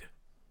stud.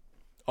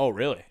 Oh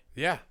really?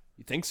 Yeah.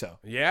 You think so?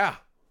 Yeah.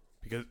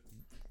 Because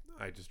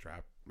I just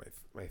dropped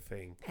my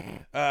thing.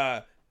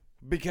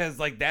 Because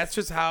that's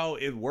just how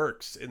it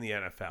works in the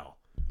NFL.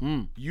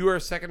 You are a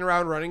 2nd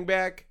round running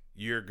back,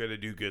 you're gonna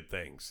do good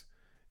things.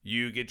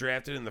 You get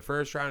drafted in the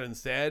 1st round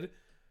instead,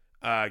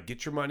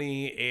 get your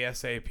money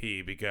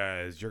ASAP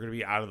because you're gonna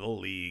be out of the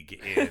league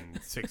in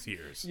 6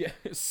 years. Yeah,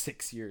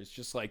 6 years,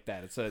 just like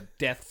that. It's a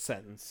death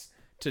sentence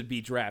to be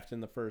drafted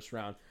in the 1st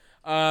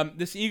round.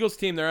 This Eagles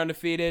team, they're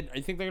undefeated.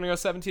 I think they're gonna go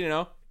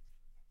 17-0.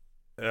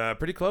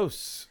 Pretty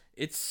close.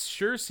 It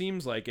sure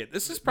seems like it.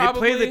 This is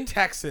probably They play the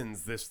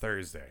Texans this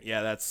Thursday.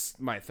 Yeah, that's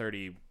my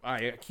 30.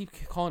 I keep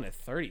calling it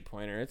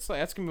 30-pointer. It's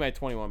that's gonna be my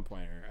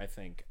 21-pointer, I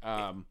think.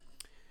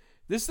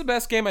 This is the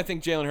best game I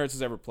think Jalen Hurts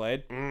has ever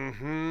played.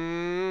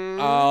 Mm-hmm.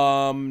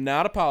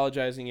 Not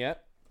apologizing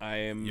yet.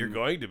 You're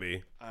going to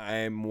be.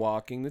 I'm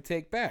walking the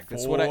take back.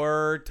 That's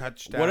 4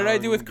 touchdowns. What did I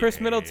do with Chris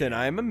game. Middleton?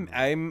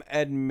 I'm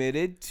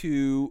admitted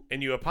to.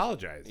 And you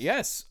apologize.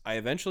 Yes, I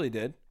eventually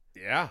did.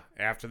 Yeah,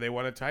 after they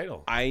won a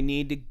title. I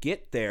need to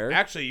get there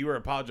Actually, you were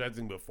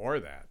apologizing before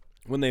that.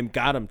 when they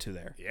got him to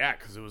there. Yeah,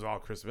 because it was all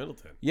Chris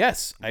Middleton.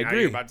 Yes, I Now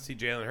agree. You're about to see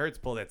Jalen Hurts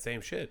pull that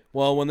same shit.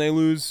 Well, when they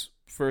lose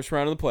first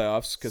round of the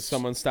playoffs because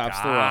someone stops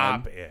the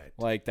run, Stop it.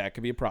 like that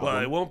could be a problem.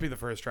 Well, it won't be the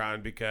first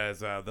round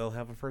because they'll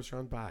have a first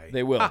round bye.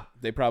 They will.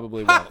 They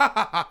probably will.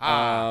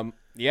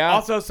 Yeah.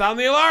 Also, sound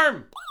the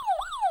alarm.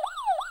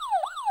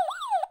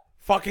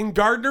 Fucking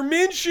Gardner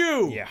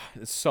Minshew. Yeah,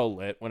 it's so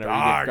lit whenever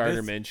Dog, you get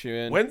Gardner this-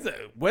 Minshew in.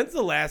 When's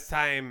the last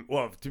time?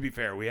 Well, to be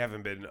fair, we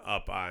haven't been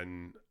up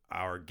on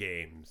our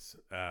games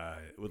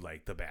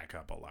with the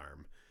backup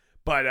alarm,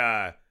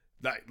 but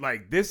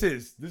this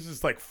is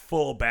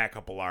full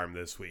backup alarm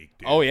this week,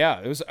 dude. Oh yeah,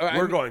 it was.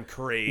 We're going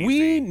crazy.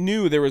 We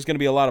knew there was going to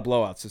be a lot of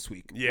blowouts this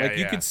week. Yeah,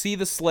 you yeah. could see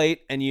the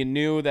slate, and you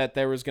knew that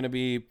there was going to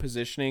be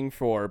positioning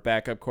for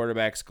backup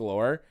quarterbacks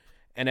galore.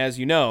 And as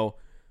you know,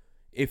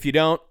 if you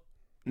don't,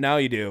 now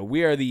you do.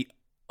 We are the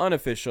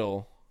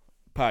unofficial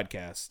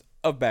podcast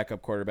of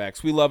backup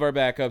quarterbacks. We love our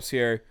backups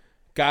here.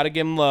 Got to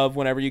give them love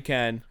whenever you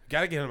can.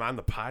 Gotta get him on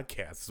the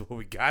podcast. Is what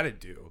we gotta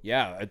do.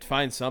 Yeah, I'd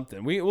find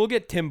something. We'll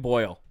get Tim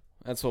Boyle.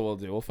 That's what we'll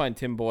do. We'll find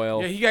Tim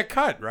Boyle. Yeah, he got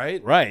cut,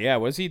 right? Right, yeah.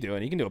 What's he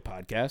doing? He can do a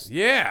podcast.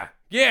 Yeah,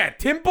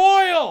 Tim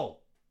Boyle.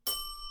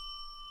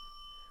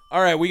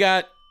 All right, we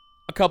got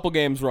a couple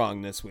games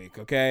wrong this week,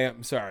 okay?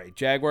 I'm sorry.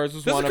 Jaguars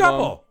was Just one a of them.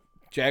 couple.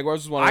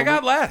 Jaguars was one of them. I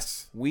got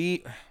less.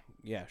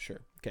 Yeah,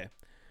 sure.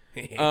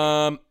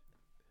 Okay.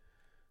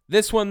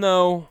 This one,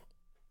 though,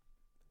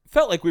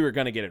 felt like we were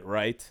going to get it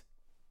right,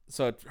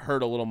 so it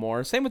hurt a little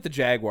more. Same with the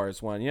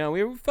Jaguars one.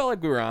 We felt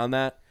like we were on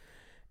that.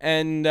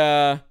 And,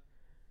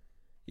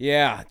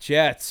 yeah,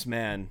 Jets,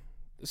 man.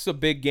 This is a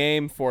big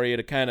game for you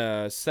to kind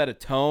of set a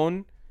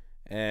tone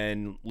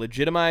and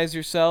legitimize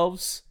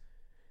yourselves.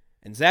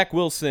 And Zach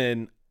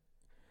Wilson,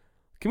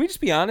 can we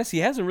just be honest? He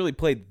hasn't really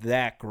played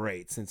that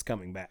great since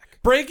coming back.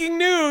 Breaking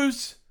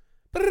news.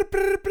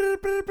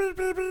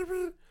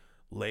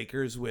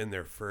 Lakers win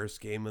their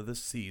first game of the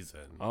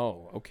season.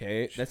 Oh,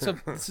 okay.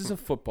 This is a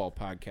football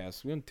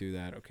podcast. We don't do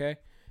that, okay?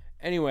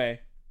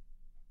 Anyway.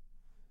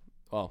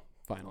 Well,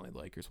 finally the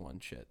Lakers won.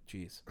 Shit.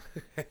 Jeez.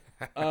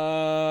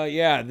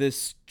 Yeah,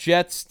 this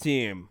Jets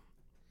team.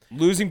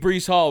 Losing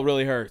Breece Hall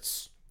really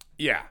hurts.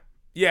 Yeah,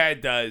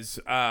 it does.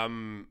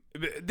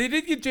 They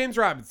did get James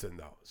Robinson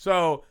though,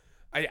 so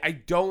I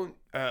don't.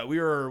 We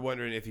were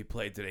wondering if he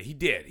played today. He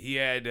did. He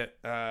had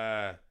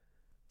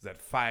was that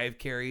 5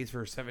 carries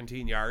for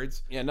 17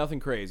 yards? Yeah,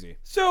 nothing crazy.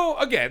 So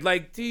again,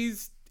 like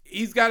he's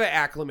got to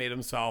acclimate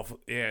himself,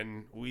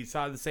 and we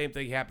saw the same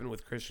thing happen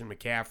with Christian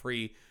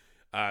McCaffrey.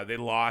 They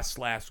lost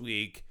last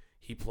week.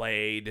 He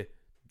played,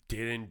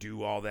 didn't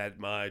do all that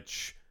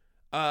much.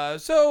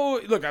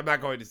 So look, I'm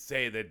not going to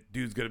say that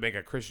dude's going to make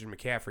a Christian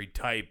McCaffrey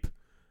type,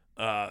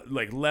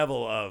 like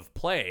level of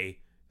play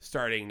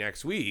starting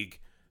next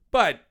week.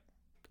 But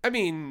I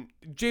mean,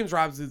 James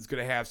Robinson's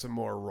going to have some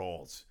more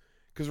roles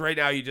because right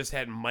now you just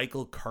had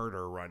Michael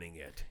Carter running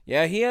it.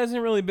 Yeah, he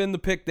hasn't really been the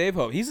pick they've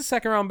hoped. He's a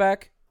second round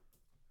back.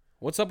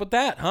 What's up with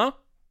that, huh?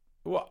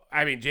 Well,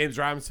 I mean, James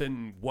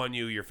Robinson won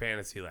you your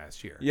fantasy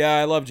last year. Yeah,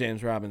 I love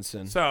James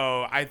Robinson.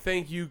 So I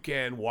think you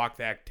can walk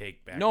that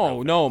take back.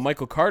 No,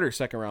 Michael Carter,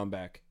 second round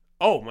back.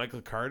 Oh,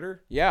 Michael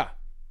Carter? Yeah.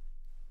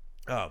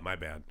 Oh, my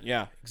bad.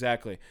 Yeah,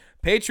 exactly.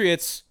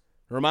 Patriots,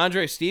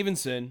 Ramondre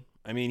Stevenson.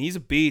 I mean, he's a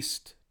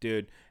beast,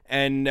 dude.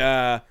 And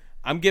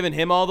I'm giving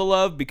him all the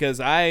love because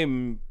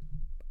I'm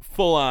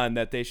full on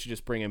that they should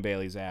just bring in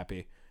Bailey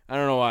Zappi. I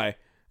don't know why.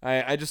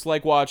 I just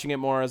like watching it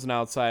more as an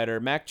outsider.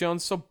 Mac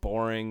Jones so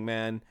boring,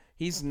 man.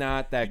 He's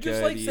not that good.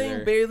 Just like either.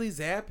 saying Bailey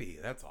Zappi.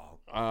 That's all.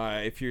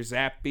 If you're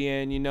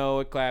Zappian, you know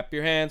it. Clap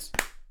your hands.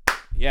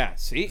 Yeah,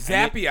 see?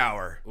 Zappy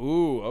hour.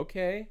 Ooh,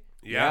 okay.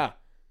 Yeah.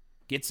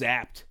 Get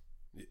zapped.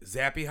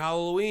 Zappy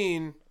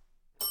Halloween.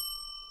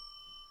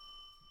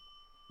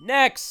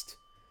 Next.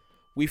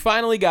 We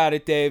finally got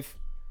it, Dave.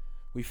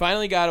 We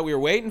finally got it. We were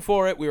waiting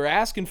for it. We were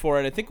asking for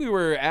it. I think we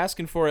were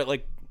asking for it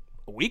like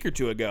a week or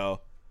two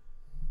ago.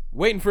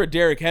 Waiting for a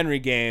Derrick Henry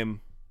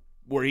game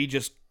where he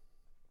just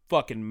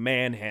fucking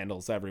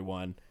manhandles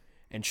everyone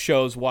and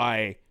shows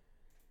why,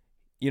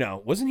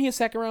 wasn't he a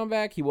second round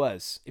back? He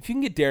was. If you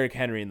can get Derrick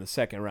Henry in the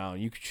second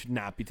round, you should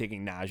not be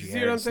taking Najee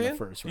Harris in the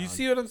first round. You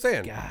see what I'm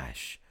saying?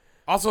 Gosh.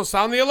 Also,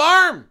 sound the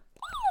alarm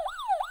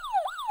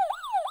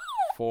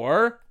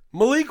For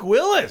Malik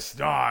Willis,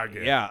 dog.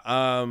 Yeah.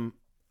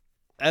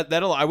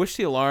 I wish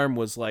the alarm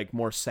was like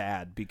more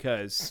sad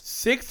because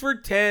 6 for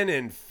 10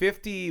 and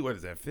 50. What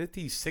is that?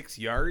 56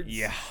 yards.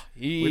 Yeah,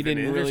 he With an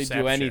didn't really do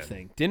interception.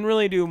 anything. Didn't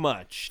really do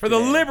much For the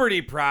today.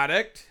 Liberty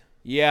product.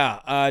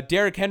 Yeah.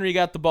 Derrick Henry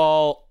got the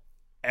ball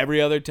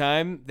every other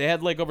time. They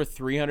had like over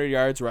 300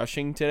 yards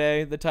rushing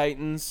today. The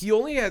Titans. He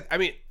only had. I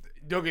mean,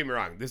 don't get me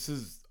wrong. This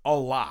is a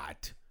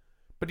lot,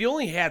 but he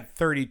only had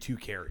 32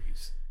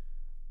 carries.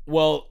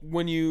 Well,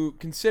 when you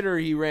consider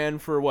he ran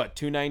for what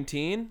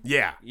 219.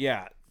 Yeah.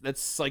 Yeah.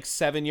 That's like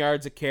 7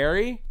 yards a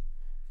carry.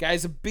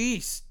 Guy's a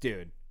beast,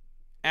 dude.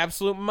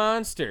 Absolute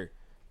monster.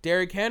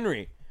 Derrick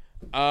Henry.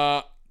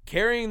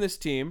 Carrying this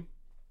team.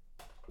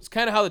 It's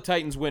kind of how the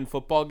Titans win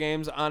football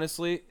games,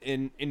 honestly,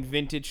 in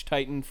vintage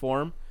Titan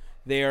form.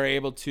 They are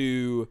able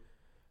to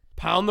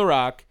pound the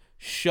rock,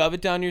 shove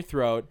it down your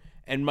throat,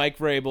 and Mike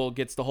Vrabel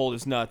gets to hold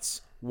his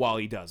nuts while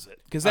he does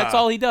it. Because that's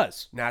all he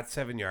does. Not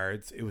 7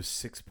 yards. It was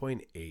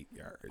 6.8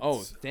 yards.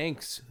 Oh,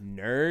 thanks,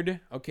 nerd.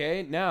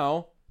 Okay,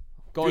 now...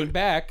 Going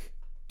back,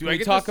 do I we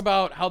get talk to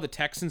about how the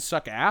Texans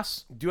suck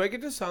ass? Do I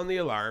get to sound the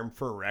alarm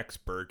for Rex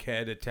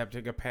Burkhead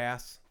attempting a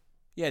pass?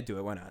 Yeah, do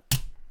it. Why not?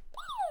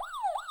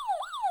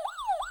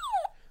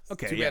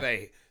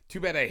 Okay. Too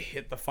bad I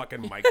hit the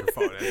fucking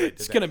microphone. As I did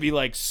It's that. gonna be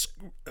like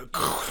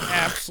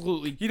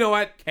absolutely. You know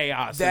what?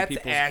 Chaos in That's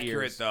people's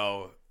accurate ears.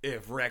 though.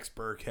 If Rex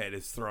Burkhead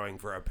is throwing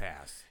for a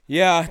pass,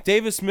 Yeah,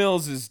 Davis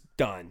Mills is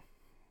done,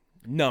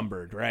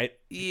 numbered, right?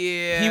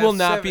 yeah, He will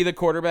not be the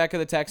quarterback of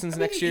the Texans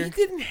next year. He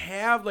didn't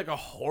have like a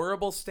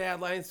horrible stat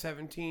line: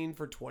 17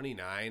 for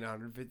 29,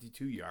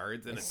 152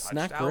 yards, and It's a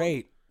touchdown. not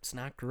great. It's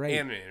not great.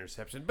 and an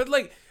interception. But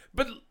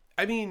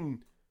I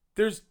mean,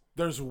 there's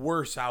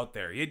worse out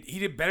there. He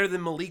did better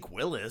than Malik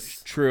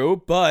Willis.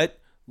 True, but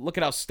look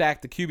at how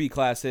stacked the QB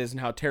class is and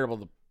how terrible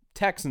the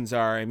Texans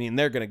are. I mean,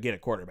 they're gonna get a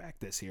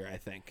quarterback this year, I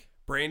think.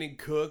 Brandon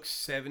Cooks,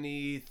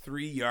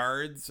 73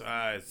 yards.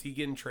 Is he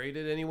getting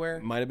traded anywhere?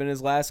 Might have been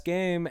his last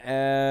game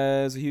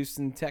as a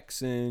Houston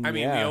Texan. I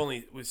mean, yeah. we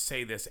only would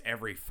say this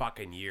every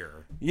fucking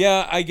year.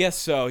 Yeah, I guess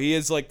so. He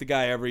is like the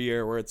guy every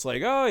year where it's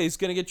like, oh, he's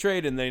gonna get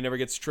traded, and then he never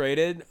gets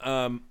traded.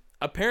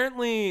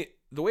 Apparently,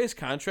 the way his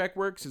contract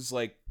works is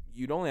like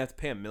you'd only have to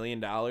pay $1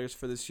 million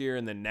for this year,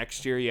 and then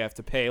next year you have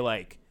to pay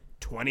like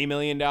 $20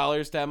 million to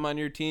have him on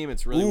your team.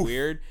 It's really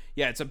weird.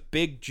 Yeah, it's a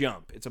big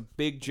jump. It's a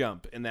big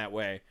jump in that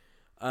way.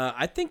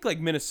 I think like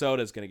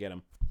Minnesota's gonna get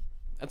him.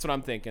 That's what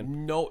I'm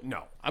thinking. No.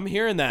 I'm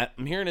hearing that.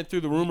 I'm hearing it through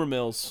the rumor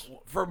mills.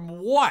 From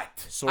what?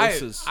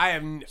 Sources. I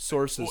am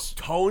Sources.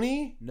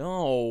 Tony?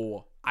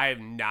 No. I have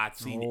not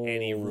seen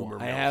any rumor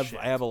mill I have shit.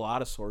 I have a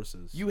lot of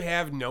sources. You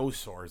have no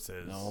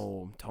sources.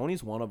 No,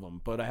 Tony's one of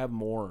them, but I have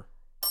more.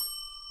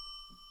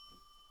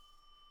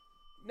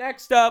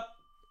 Next up,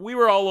 we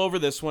were all over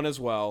this one as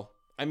well.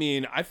 I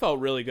mean, I felt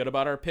really good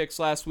about our picks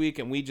last week,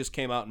 and we just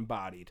came out and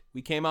bodied.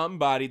 We came out and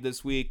bodied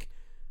this week.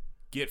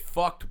 Get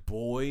fucked,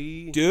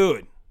 boy.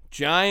 Dude,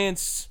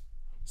 Giants,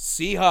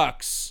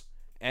 Seahawks,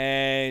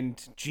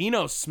 and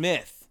Geno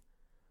Smith.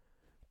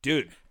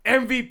 Dude,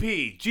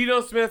 MVP.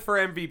 Geno Smith for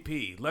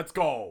MVP. Let's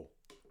go.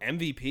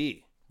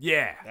 MVP.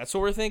 Yeah. That's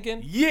what we're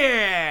thinking?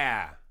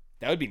 Yeah.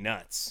 That would be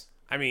nuts.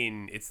 I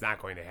mean, it's not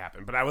going to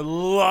happen, but I would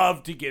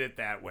love to get it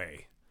that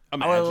way. I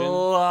would Imagine.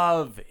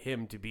 love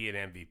him to be an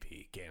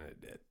MVP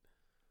candidate.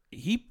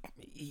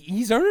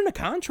 He's earning a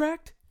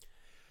contract.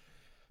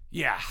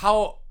 Yeah.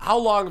 How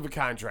long of a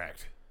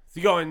contract? Is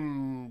he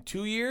going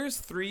 2 years,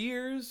 3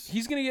 years?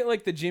 He's gonna get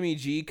like the Jimmy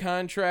G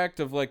contract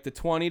of like the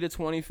 20 to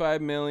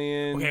 25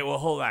 million. Okay, well,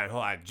 hold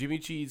on. Jimmy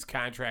G's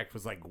contract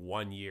was like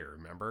 1 year,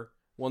 remember?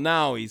 Well,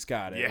 now he's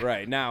got it. Yeah.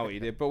 Right, now he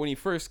did. But when he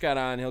first got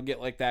on, he'll get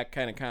like that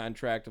kind of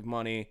contract of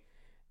money.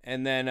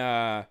 And then,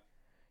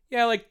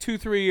 like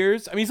 2-3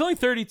 years. I mean, he's only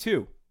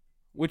 32,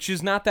 which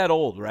is not that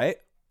old, right?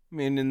 I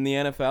mean, in the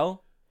NFL.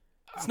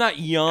 It's not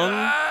young.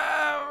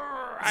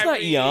 It's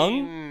not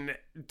young.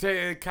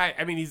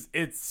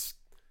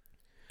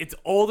 It's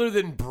older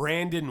than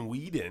Brandon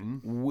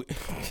Whedon.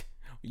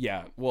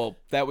 Yeah, well,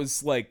 that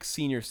was like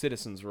senior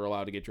citizens were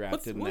allowed to get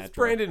drafted in that What's draft.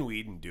 Brandon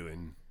Whedon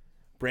doing?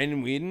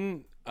 Brandon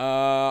Whedon?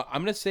 I'm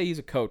going to say he's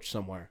a coach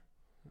somewhere.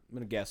 I'm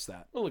going to guess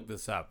that. We'll look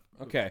this up.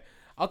 Okay,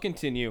 I'll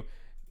continue.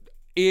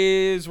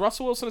 Is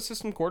Russell Wilson a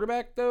system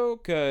quarterback, though?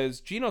 Because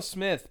Geno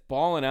Smith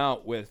balling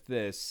out with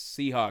this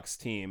Seahawks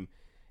team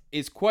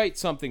is quite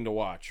something to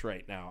watch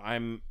right now.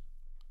 I'm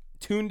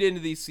tuned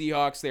into these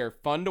Seahawks. They are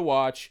fun to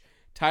watch.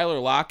 Tyler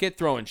Lockett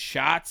throwing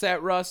shots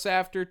at Russ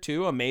after,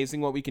 too.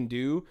 Amazing what we can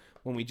do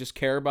when we just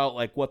care about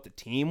like what the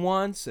team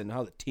wants and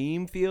how the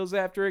team feels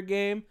after a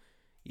game.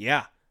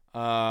 Yeah.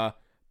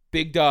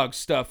 Big dog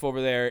stuff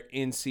over there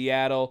in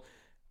Seattle.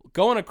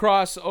 Going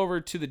across over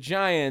to the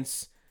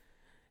Giants,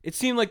 it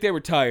seemed like they were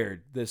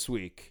tired this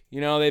week. You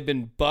know, they've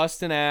been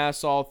busting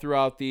ass all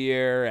throughout the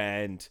year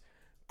and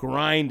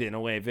grinding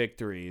away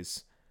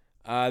victories.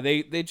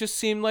 They just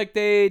seemed like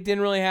they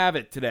didn't really have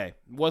it today.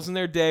 It wasn't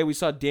their day. We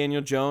saw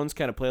Daniel Jones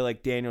kind of play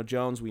like Daniel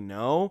Jones we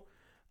know.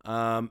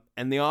 And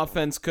the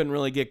offense couldn't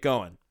really get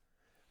going.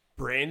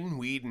 Brandon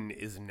Whedon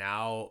is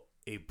now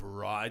a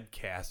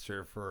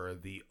broadcaster for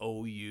the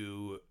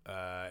OU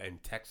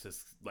and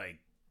Texas like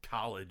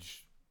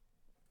college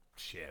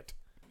shit.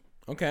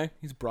 Okay,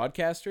 he's a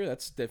broadcaster.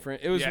 That's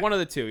different. It was Yeah. one of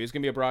the two. He was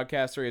going to be a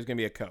broadcaster. He was going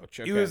to be a coach.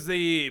 Okay. He was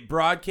the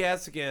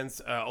broadcast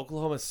against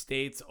Oklahoma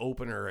State's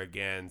opener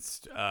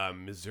against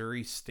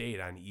Missouri State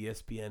on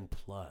ESPN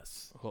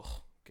Plus.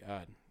 Oh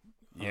God.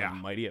 Yeah.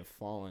 Mighty have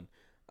fallen.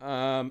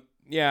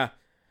 Yeah.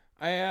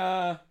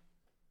 I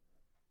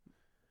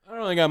don't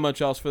really got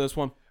much else for this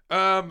one.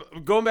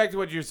 Going back to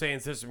what you're saying,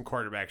 system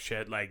quarterback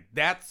shit, like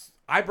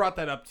I brought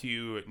that up to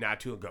you not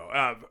too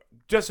ago.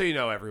 Just so you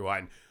know,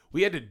 everyone,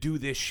 we had to do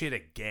this shit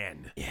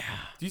again. Yeah.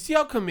 Do you see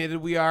how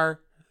committed we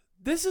are?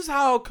 This is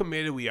how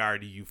committed we are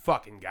to you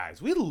fucking guys.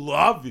 We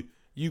love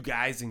you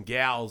guys and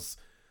gals.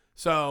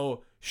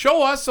 So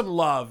show us some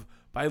love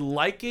by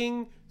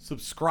liking,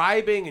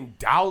 subscribing, and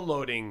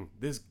downloading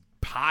this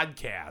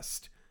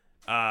podcast.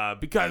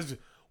 Because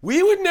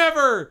we would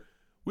never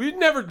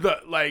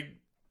like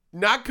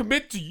not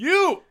commit to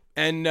you.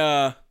 And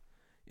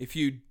if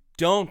you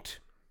don't,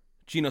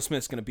 Geno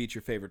Smith's going to beat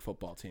your favorite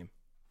football team.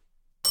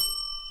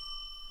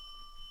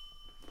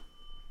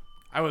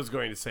 I was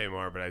going to say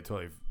more, but I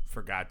totally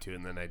forgot to,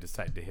 and then I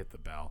decided to hit the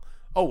bell.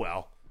 Oh,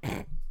 well.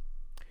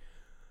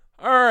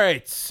 All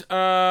right.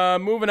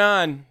 Moving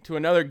on to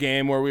another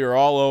game where we were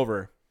all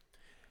over.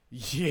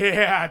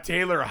 Yeah,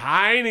 Taylor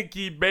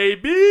Heineke,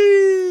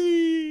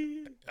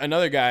 baby.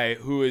 Another guy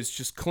who has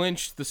just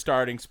clinched the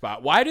starting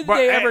spot. Why did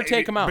they ever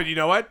take him out? But you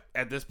know what?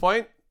 At this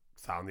point,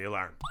 sound the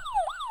alarm.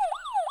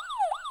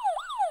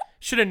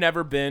 Should have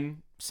never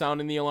been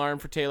sounding the alarm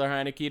for Taylor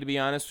Heineke, to be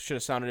honest. Should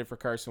have sounded it for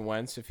Carson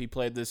Wentz if he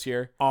played this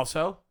year.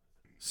 Also,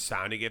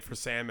 sounding it for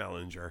Sam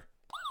Ellinger.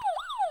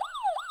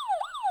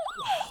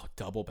 Wow,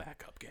 double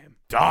backup game.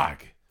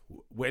 Dog,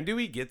 when do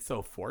we get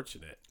so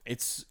fortunate?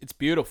 It's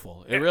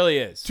beautiful. It really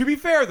is. To be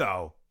fair,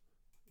 though,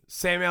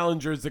 Sam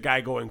Ellinger's the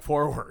guy going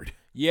forward.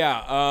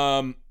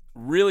 Yeah,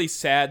 really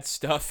sad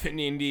stuff in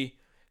Indy.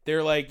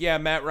 They're like, yeah,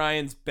 Matt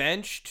Ryan's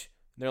benched.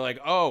 They're like,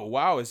 oh,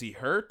 wow, is he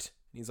hurt?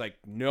 He's like,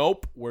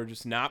 nope, we're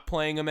just not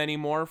playing him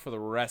anymore for the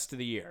rest of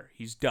the year.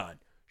 He's done.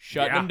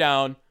 Shutting him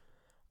down.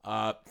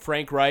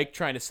 Frank Reich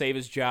trying to save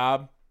his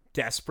job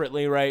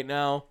desperately right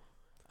now.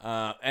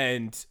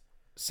 And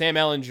Sam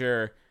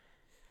Ellinger,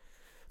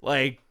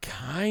 like,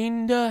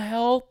 kind of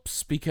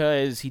helps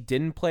because he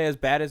didn't play as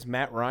bad as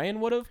Matt Ryan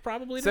would have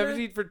probably done.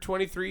 17 for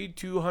 23,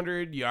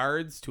 200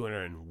 yards,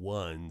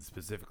 201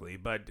 specifically.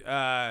 But,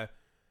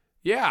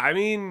 yeah, I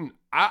mean,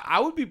 I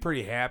would be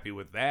pretty happy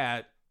with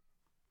that.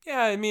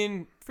 Yeah, I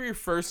mean, for your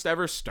first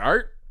ever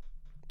start,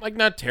 like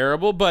not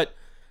terrible, but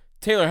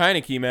Taylor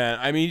Heineke, man,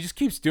 I mean, he just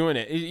keeps doing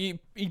it.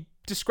 You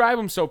describe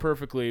him so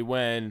perfectly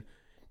when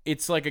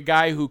it's like a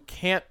guy who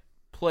can't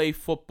play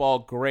football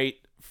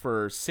great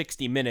for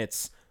 60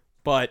 minutes,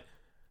 but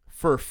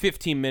for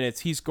 15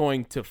 minutes, he's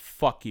going to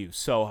fuck you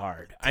so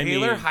hard.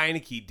 Taylor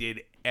Heineke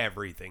did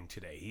everything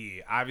today.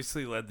 He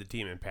obviously led the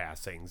team in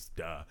passings,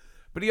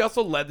 but he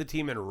also led the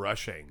team in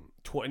rushing,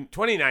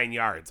 29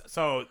 yards.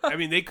 So, I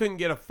mean, they couldn't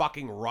get a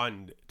fucking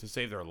run to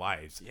save their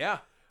lives. Yeah.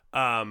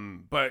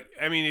 But,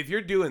 I mean, if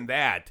you're doing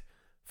that,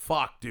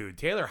 fuck, dude,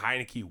 Taylor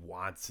Heineke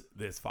wants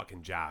this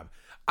fucking job.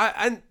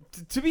 And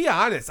to be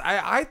honest,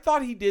 I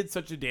thought he did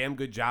such a damn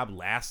good job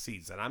last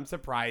season. I'm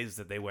surprised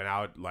that they went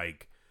out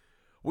like,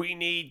 we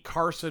need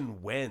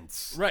Carson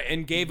Wentz. Right,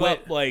 and gave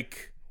up,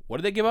 like, what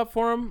did they give up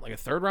for him? Like a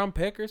 3rd-round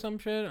pick or some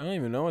shit? I don't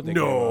even know what they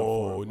gave up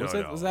for him.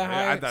 Was that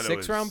high? I thought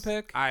 6th-round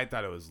pick? I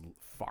thought it was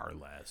far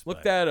less.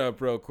 Look that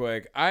up real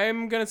quick.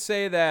 I'm going to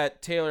say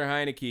that Taylor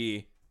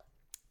Heineke,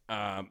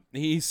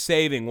 he's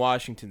saving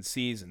Washington's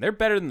season. They're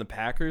better than the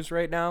Packers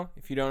right now,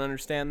 if you don't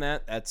understand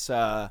that. That's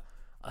a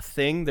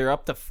thing. They're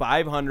up to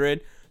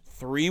 500.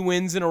 3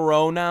 wins in a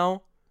row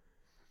now.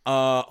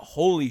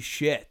 Holy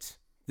shit.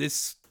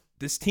 This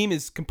team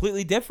is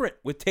completely different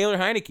with Taylor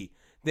Heineke.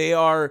 They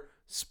are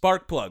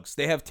spark plugs.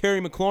 They have Terry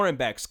McLaurin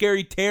back.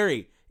 Scary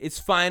Terry is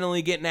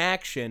finally getting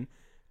action.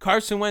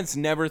 Carson Wentz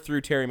never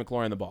threw Terry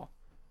McLaurin the ball.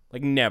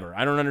 Like, never.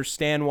 I don't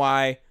understand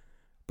why,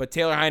 but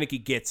Taylor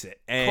Heineke gets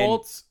it. And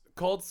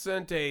Colts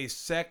sent a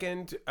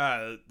second,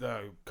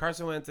 the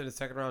Carson Wentz and a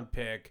 2nd-round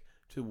pick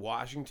to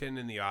Washington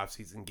in the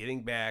offseason,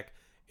 getting back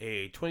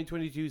a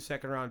 2022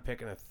 2nd-round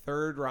pick and a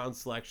 3rd-round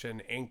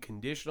selection and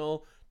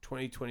conditional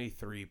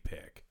 2023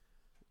 pick.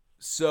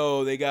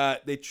 So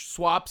they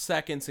swapped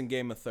seconds and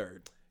gave him a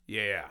 3rd.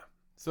 Yeah.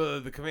 So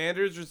the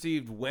Commanders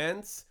received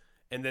Wentz,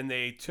 and then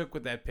they took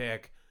with that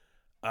pick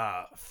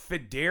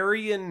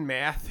Fedarian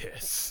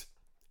Mathis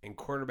and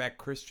quarterback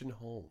Christian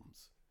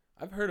Holmes.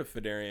 I've heard of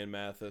Fedarian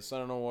Mathis. I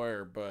don't know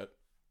where, but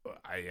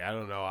I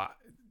don't know.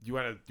 You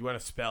want to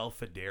spell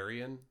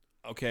Fedarian?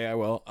 Okay, I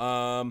will.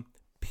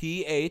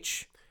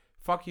 PH.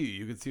 Fuck you.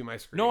 You can see my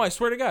screen. No, I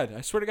swear to God.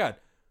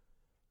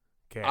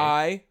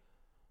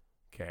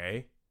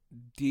 Okay.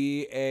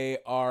 DARIAN.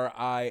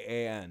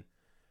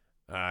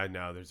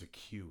 No, there's a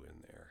Q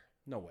in there.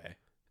 No way.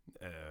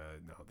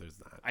 No, there's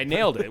not. I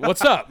nailed it.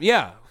 What's up?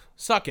 Yeah.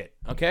 Suck it.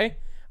 Okay.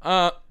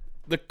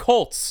 The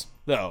Colts,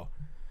 though.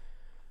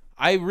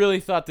 I really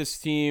thought this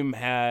team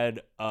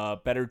had a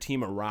better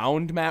team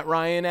around Matt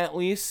Ryan, at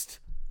least.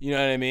 You know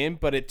what I mean?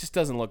 But it just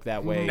doesn't look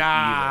that way.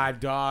 Nah, either.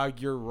 dog,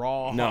 you're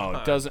wrong. No,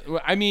 it doesn't.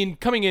 I mean,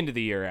 coming into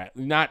the year,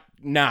 not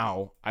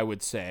now, I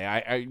would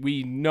say.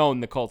 We known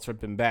the Colts have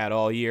been bad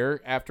all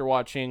year. After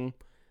watching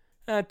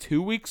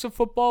 2 weeks of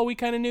football, we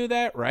kind of knew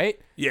that,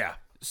 right? Yeah.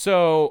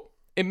 So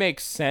it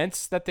makes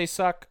sense that they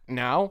suck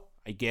now.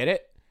 I get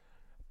it.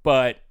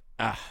 But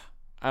I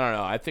don't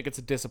know. I think it's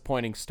a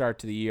disappointing start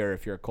to the year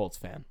if you're a Colts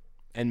fan.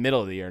 And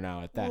middle of the year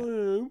now at that.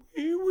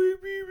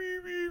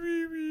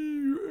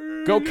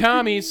 Go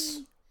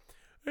Commies.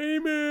 Hey,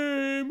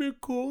 man, I'm a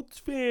Colts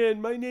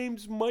fan. My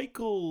name's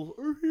Michael.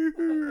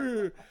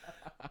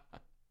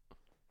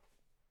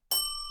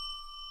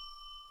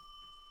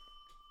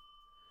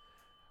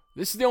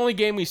 This is the only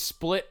game we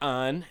split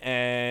on,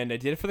 and I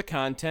did it for the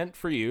content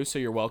for you, so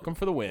you're welcome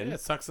for the win. Yeah,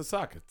 it sucks to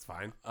suck. It's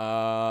fine.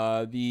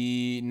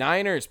 The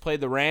Niners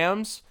played the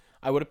Rams.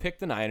 I would have picked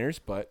the Niners,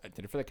 but I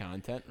did it for the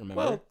content,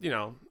 remember?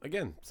 Well,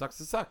 again, sucks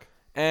to suck.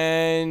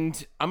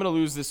 And I'm going to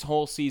lose this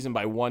whole season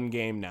by 1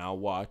 game now.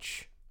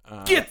 Watch.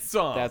 Get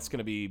some! That's going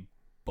to be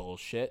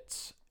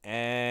bullshit.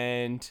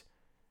 And,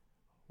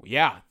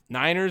 yeah,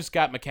 Niners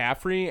got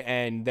McCaffrey,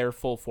 and they're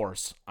full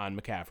force on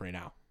McCaffrey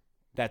now.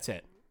 That's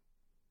it.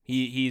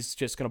 He's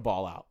just going to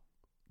ball out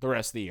the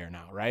rest of the year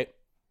now, right?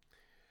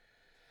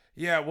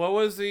 Yeah, what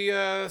was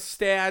the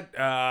stat?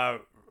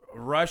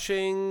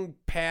 Rushing,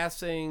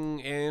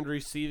 passing, and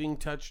receiving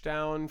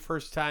touchdown.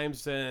 First time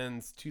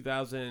since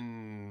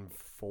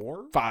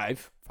 2004?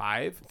 5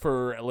 5?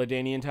 for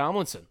LaDainian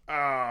Tomlinson.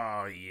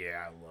 Oh,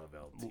 yeah, I love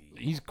LT.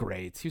 He's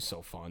great. He's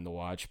so fun to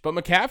watch. But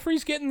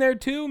McCaffrey's getting there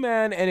too,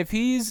 man. And if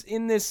he's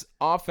in this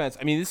offense,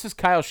 I mean, this is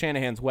Kyle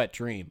Shanahan's wet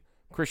dream.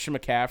 Christian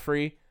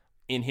McCaffrey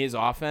in his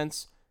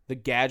offense, the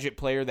gadget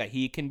player that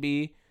he can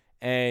be,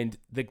 and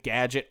the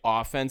gadget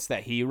offense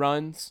that he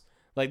runs.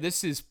 Like,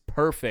 this is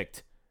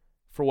perfect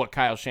for what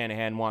Kyle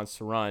Shanahan wants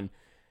to run.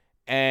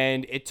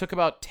 And it took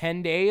about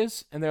 10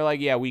 days, and they're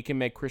like, yeah, we can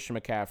make Christian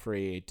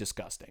McCaffrey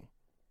disgusting.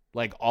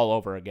 Like, all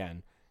over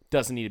again.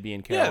 Doesn't need to be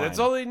in Carolina. Yeah, that's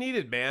all they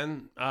needed,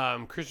 man.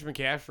 Christian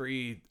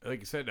McCaffrey,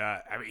 like I said,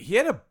 he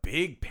had a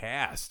big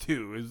pass,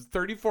 too. It was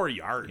 34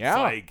 yards. Yeah.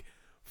 Like,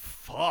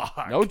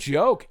 fuck. No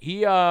joke.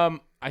 He, I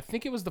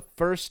think it was the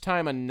first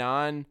time a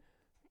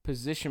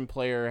non-position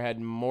player had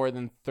more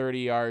than 30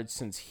 yards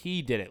since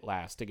he did it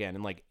last again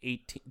in like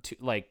 18.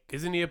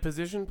 Isn't he a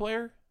position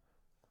player?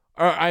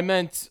 Or I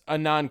meant a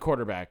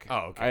non-quarterback.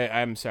 Oh, okay.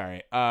 I'm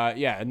sorry.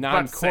 Yeah, a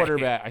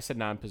non-quarterback. I said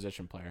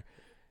non-position player.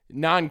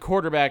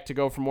 non-quarterback to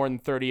go for more than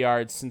 30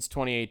 yards since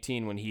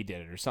 2018 when he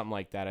did it or something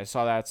like that. I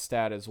saw that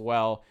stat as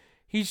well.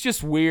 He's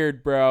just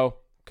weird, bro.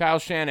 Kyle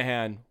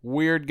Shanahan,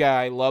 weird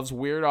guy, loves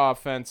weird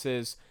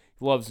offenses,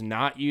 loves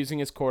not using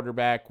his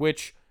quarterback,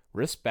 which,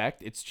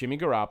 respect, it's Jimmy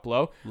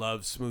Garoppolo.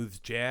 Loves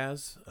smooth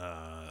jazz,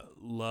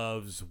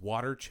 loves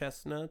water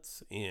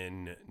chestnuts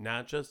in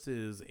not just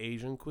his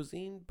Asian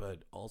cuisine,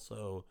 but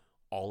also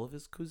all of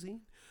his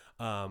cuisine.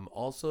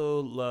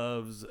 Also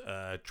loves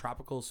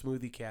Tropical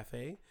Smoothie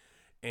Cafe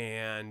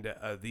and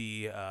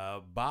the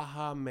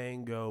Baja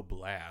Mango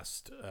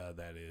Blast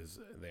that is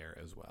there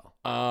as well.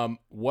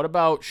 What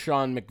about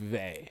Sean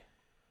McVay?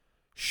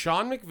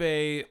 Sean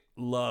McVay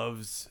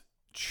loves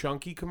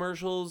chunky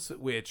commercials,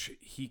 which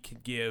he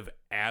could give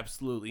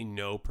absolutely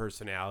no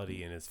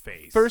personality in his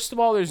face. First of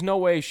all, there's no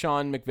way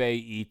Sean McVay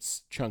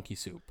eats chunky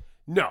soup.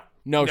 No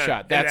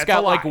shot. that's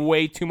got a like lie.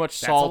 way too much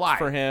That's a salt lie.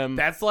 for him.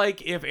 That's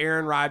like if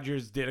Aaron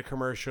Rodgers did a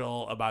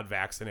commercial about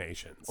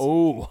vaccinations.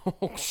 Oh,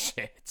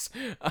 shit.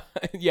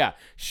 Yeah,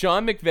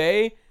 Sean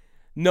McVay,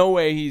 no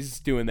way he's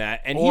doing that.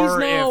 And or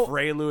he's now... if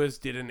Ray Lewis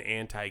did an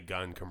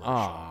anti-gun commercial.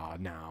 Oh,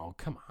 no,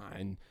 come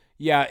on.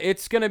 Yeah,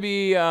 it's going to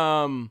be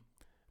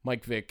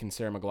Mike Vick and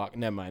Sarah McLachlan.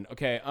 Never mind.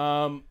 Okay,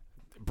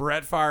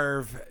 Brett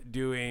Favre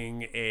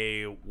doing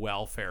a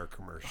welfare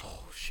commercial.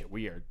 oh, shit,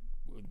 we're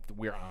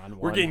on one.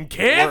 We're getting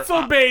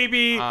canceled,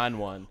 baby. On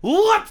one.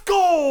 Let's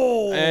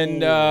go. And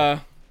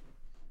now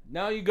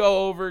you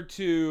go over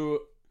to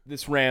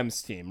this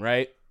Rams team,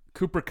 right?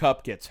 Cooper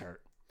Kupp gets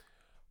hurt.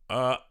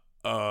 Oh,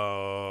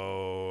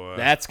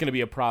 That's going to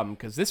be a problem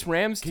because this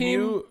Rams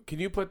team... Can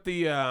you put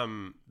the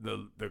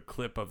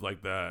clip of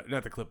like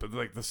not the clip but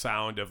like the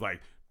sound of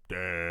like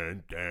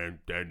dun, dun,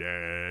 dun,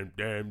 dun,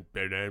 dun,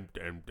 dun, dun,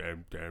 dun,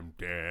 dun, dun,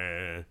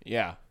 dun.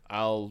 Yeah,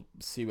 I'll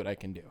see what I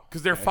can do.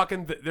 Because their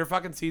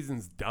fucking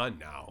season's done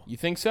now. You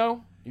think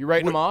so? You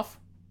writing them off?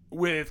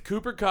 With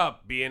Cooper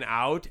Kupp being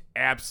out,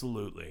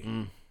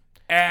 absolutely.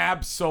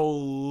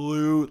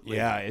 Absolutely.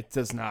 Yeah, it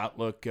does not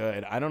look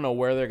good. I don't know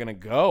where they're going to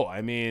go.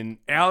 I mean,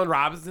 Allen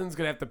Robinson's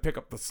going to have to pick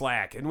up the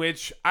slack, in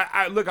which,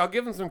 I'll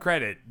give him some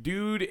credit.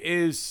 Dude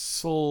is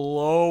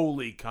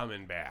slowly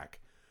coming back.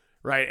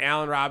 Right?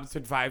 Allen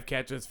Robinson, 5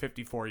 catches,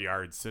 54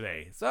 yards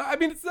today. So, I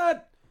mean, it's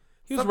not...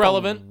 he was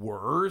relevant.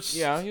 Worse.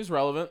 Yeah, he was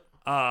relevant.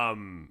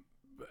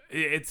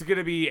 It's going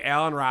to be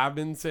Allen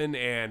Robinson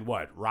and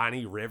what?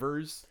 Ronnie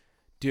Rivers?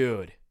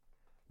 Dude,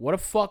 what a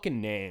fucking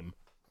name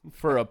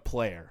for a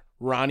player.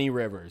 Ronnie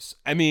Rivers.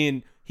 I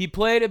mean, he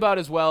played about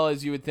as well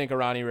as you would think a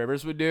Ronnie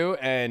Rivers would do,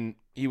 and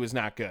he was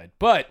not good.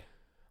 But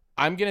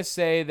I'm going to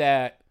say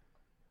that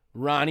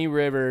Ronnie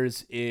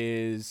Rivers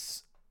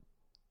is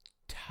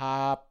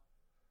top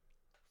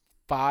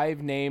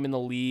 5 name in the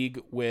league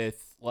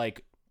with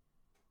like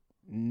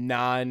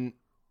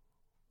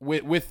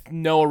with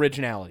no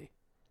originality.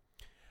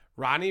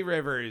 Ronnie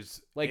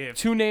Rivers. Like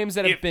 2 names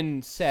that have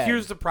been said.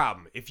 Here's the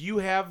problem. If you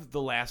have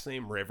the last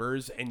name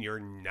Rivers and you're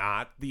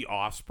not the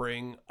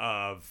offspring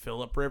of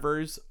Phillip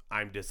Rivers,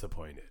 I'm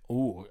disappointed.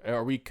 Ooh,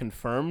 are we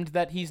confirmed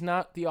that he's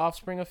not the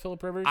offspring of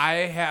Phillip Rivers? I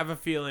have a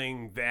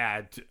feeling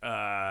that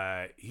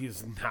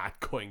he's not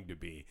going to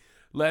be.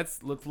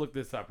 Let's look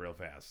this up real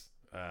fast.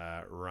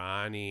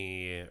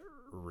 Ronnie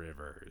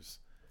Rivers.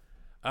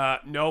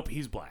 Nope,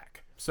 he's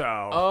black.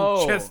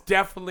 So, just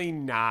definitely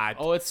not.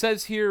 Oh, it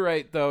says here,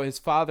 right, though, his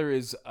father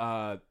is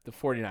the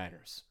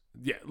 49ers.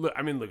 Yeah, look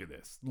at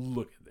this.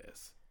 Look at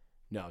this.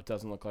 No, it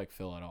doesn't look like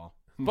Phil at all.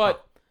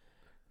 But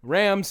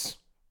Rams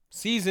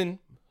season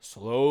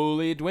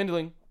slowly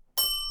dwindling.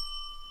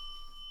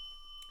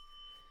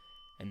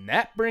 And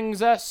that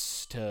brings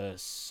us to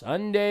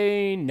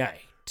Sunday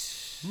night.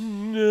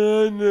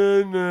 Na,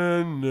 na,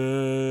 na, na.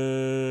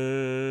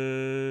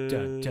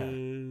 Dun,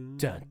 dun,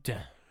 dun,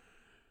 dun.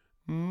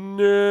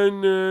 Na,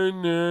 na,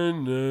 na,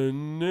 na,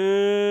 na.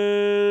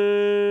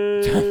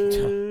 Dun,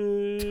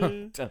 dun,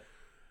 dun, dun.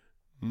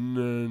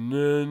 Na,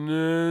 na,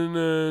 na,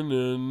 na,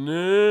 na,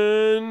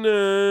 na,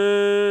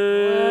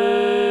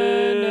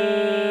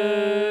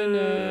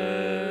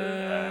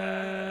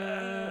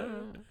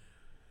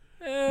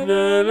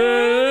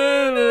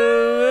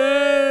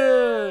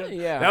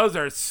 Yeah. That was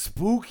our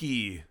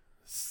spooky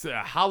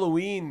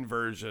Halloween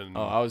version.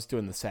 Oh, I was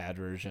doing the sad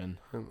version.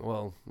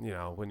 Well,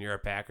 when you're a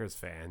Packers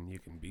fan, you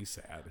can be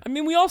sad. I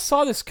mean, we all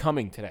saw this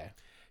coming today.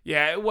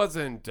 Yeah, it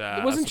wasn't.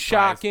 It wasn't a surprise.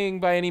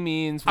 shocking by any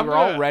means. We were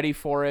all ready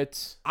for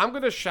it. I'm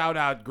gonna shout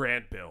out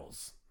Grant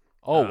Bills.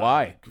 Oh,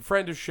 why?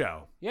 Friend of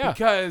show. Yeah.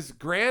 Because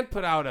Grant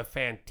put out a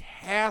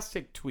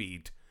fantastic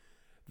tweet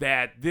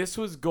that this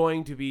was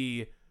going to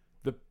be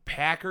the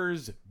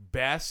Packers'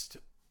 best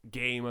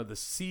game of the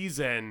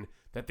season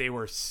that they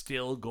were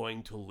still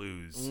going to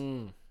lose.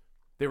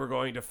 They were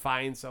going to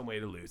find some way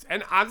to lose.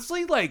 And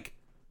honestly,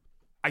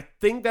 I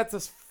think that's a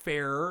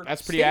fair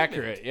That's pretty statement.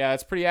 accurate. Yeah,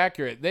 it's pretty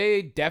accurate.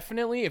 They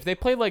definitely, if they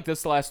played like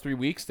this the last 3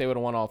 weeks, they would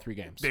have won all 3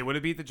 games. They would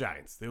have beat the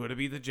Giants. They would have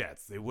beat the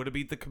Jets. They would have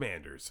beat the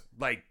Commanders.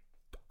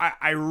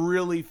 I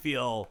really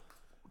feel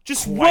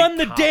Just quite run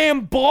the confident.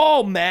 damn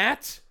ball,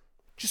 Matt.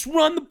 Just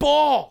run the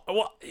ball.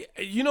 Well,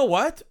 you know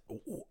what?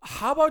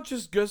 How about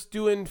just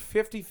doing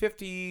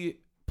 50-50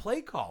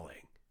 play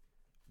calling?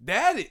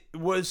 That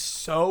was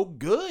so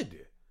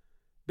good.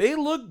 They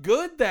look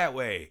good that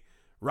way.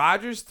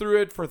 Rodgers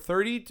threw it for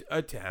 30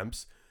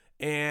 attempts,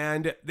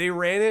 and they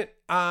ran it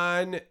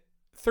on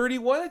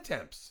 31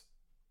 attempts.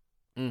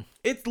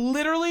 It's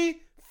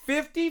literally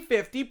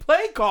 50-50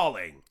 play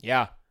calling.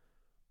 Yeah.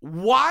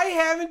 Why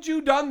haven't you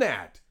done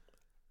that?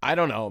 I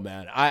don't know,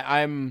 man.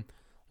 I'm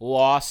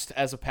lost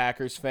as a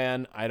Packers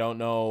fan. I don't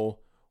know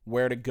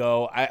where to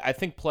go. I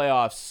think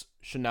playoffs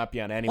should not be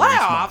on anyone's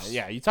mind. Playoffs?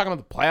 Yeah, you talking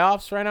about the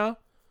playoffs right now?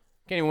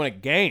 Can't even win a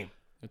game.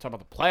 You're talking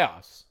about the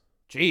playoffs.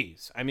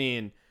 Jeez. I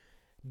mean,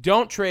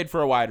 don't trade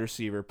for a wide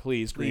receiver,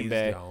 please, Green Please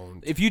Bay.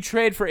 don't. If you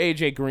trade for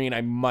AJ Green,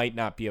 I might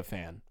not be a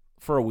fan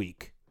for a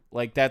week.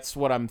 Like, that's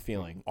what I'm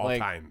feeling. All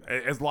like, time.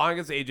 As long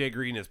as AJ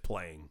Green is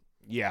playing.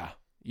 Yeah.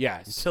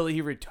 Yes. Until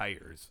he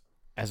retires.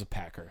 As a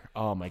Packer.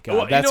 Oh, my God.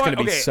 Well, That's you know going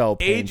to what? be so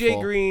painful.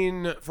 AJ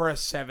Green for a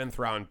 7th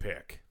round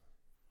pick.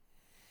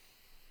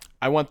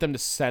 I want them to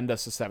send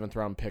us a 7th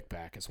round pick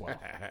back as well.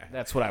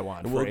 That's what I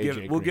want. For AJ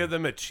Green. We'll give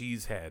them a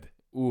cheese head.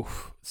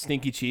 Oof.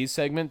 Stinky cheese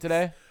segment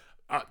today?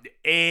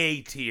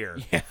 A tier.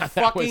 Yeah, that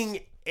Fucking was-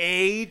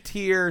 A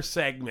tier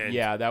segment.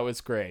 Yeah, that was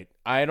great.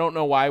 I don't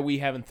know why we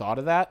haven't thought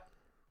of that,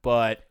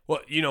 but Well,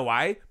 you know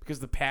why?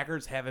 Because the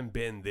Packers haven't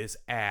been this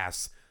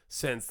ass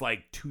since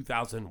like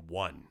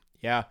 2001.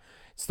 yeah,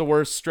 it's the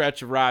worst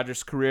stretch of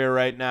Rodgers' career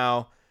right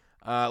now.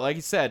 Like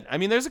you said, I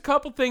mean, there's a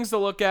couple things to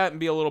look at and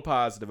be a little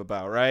positive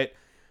about, right?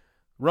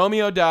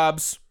 Romeo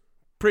Doubs,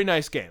 pretty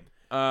nice game.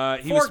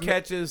 He 4 was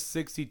catches,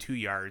 62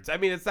 yards. I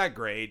mean, it's not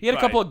great. He had a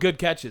but- couple of good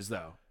catches,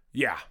 though.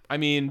 Yeah. I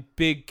mean,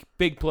 big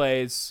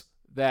plays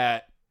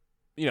that,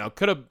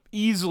 could have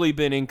easily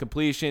been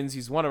incompletions.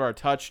 He's one of our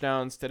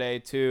touchdowns today,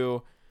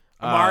 too.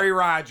 Amari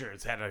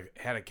Rodgers had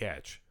a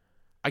catch.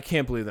 I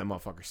can't believe that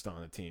motherfucker's still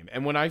on the team.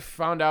 And when I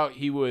found out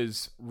he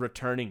was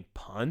returning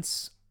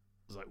punts,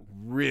 I was like,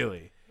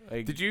 really?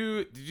 Like, Did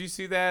you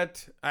see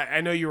that? I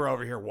know you were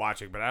over here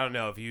watching, but I don't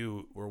know if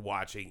you were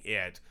watching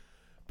it.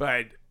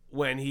 But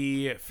when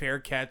he fair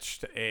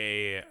catched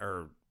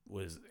or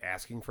was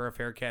asking for a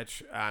fair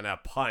catch on a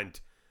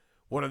punt,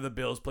 one of the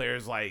Bills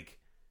players like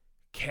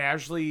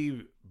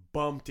casually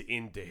bumped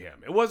into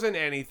him. It wasn't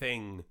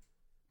anything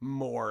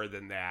more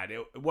than that.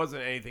 It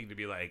wasn't anything to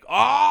be like,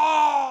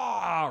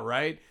 oh,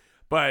 right?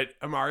 But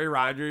Amari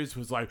Rodgers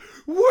was like,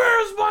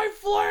 where's my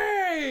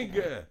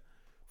flag?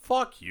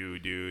 Fuck you,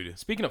 dude.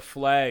 Speaking of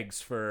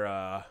flags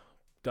for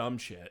dumb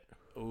shit,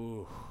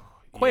 Ooh,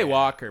 Quay yeah.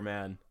 Walker,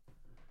 man,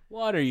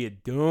 what are you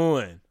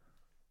doing?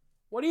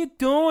 What are you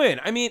doing?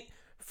 I mean,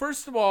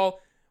 first of all,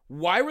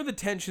 why were the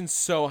tensions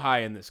so high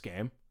in this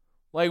game?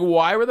 Like,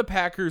 why were the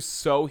Packers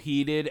so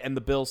heated and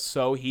the Bills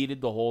so heated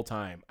the whole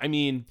time? I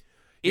mean,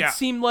 it Yeah.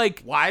 seemed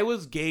like Why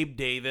was Gabe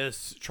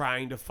Davis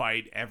trying to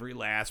fight every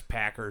last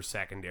Packers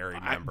secondary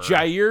member?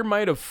 Jair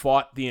might have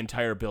fought the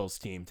entire Bills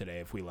team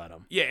today if we let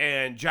him. Yeah,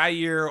 and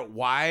Jair,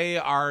 why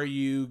are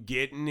you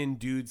getting in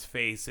dudes'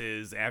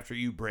 faces after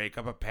you break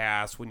up a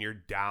pass when you're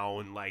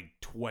down like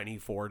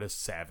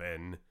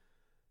 24-7?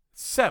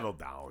 Settle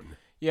down.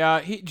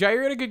 Yeah,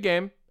 Jair had a good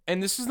game,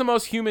 and this is the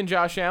most human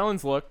Josh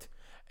Allen's looked.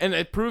 And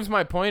it proves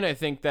my point, I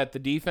think, that the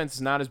defense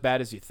is not as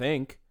bad as you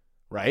think,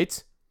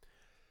 right?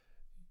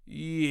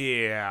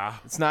 Yeah.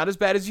 It's not as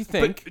bad as you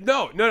think. But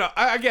no.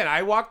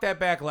 I walked that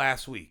back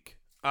last week.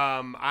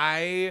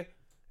 I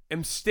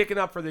am sticking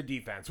up for the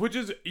defense, which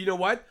is, you know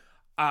what?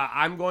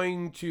 I'm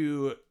going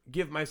to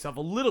give myself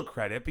a little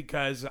credit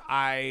because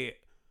I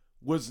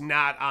was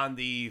not on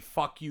the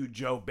fuck you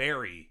Joe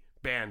Barry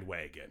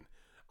bandwagon.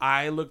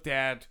 I looked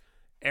at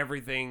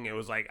everything. It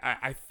was like,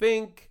 I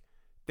think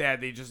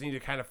that they just need to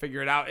kind of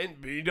figure it out.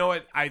 And you know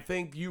what? I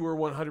think you were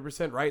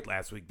 100% right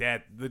last week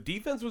that the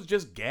defense was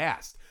just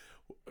gassed.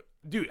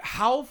 Dude,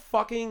 how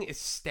fucking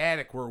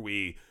ecstatic were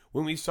we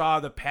when we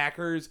saw the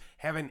Packers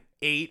have an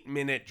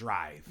 8-minute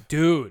drive?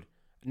 Dude,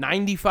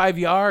 95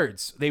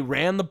 yards. They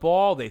ran the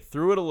ball. They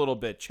threw it a little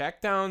bit.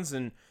 Checkdowns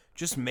and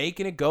just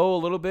making it go a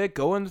little bit,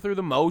 going through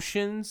the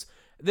motions.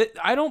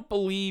 I don't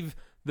believe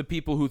the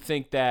people who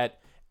think that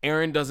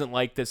Aaron doesn't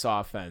like this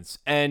offense.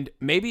 And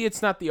maybe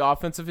it's not the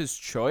offense of his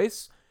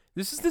choice.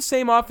 This is the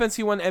same offense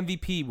he won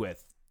MVP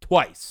with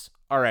twice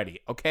already,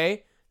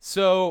 okay?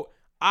 So,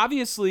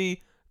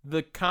 obviously,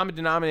 the common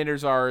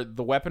denominators are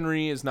the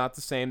weaponry is not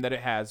the same that it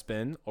has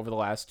been over the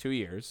last 2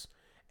 years,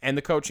 and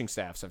the coaching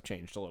staffs have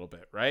changed a little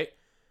bit, right?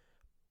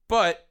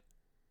 But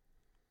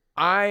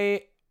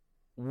I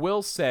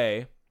will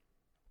say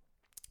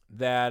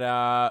that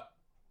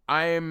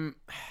I'm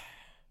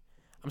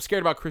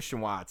scared about Christian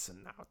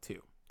Watson now,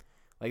 too.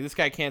 Like, this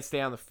guy can't stay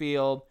on the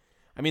field.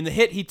 I mean, the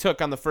hit he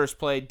took on the first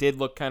play did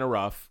look kind of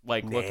rough,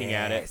 like looking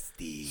at it.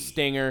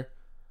 Stinger.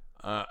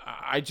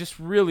 I just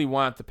really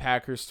want the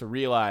Packers to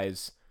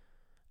realize,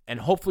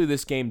 and hopefully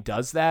this game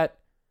does that,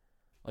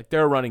 like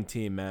they're a running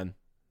team, man.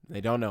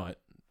 They don't know it.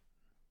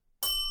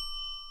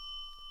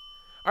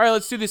 All right,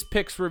 let's do this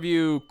picks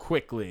review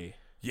quickly.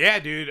 Yeah,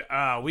 dude.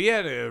 We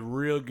had a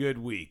real good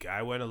week.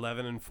 I went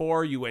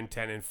 11-4. You went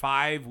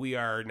 10-5. We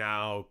are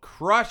now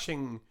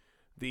crushing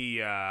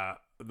the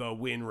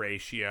win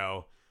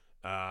ratio.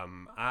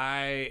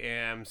 I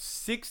am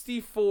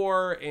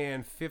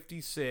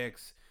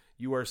 64-56.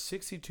 You are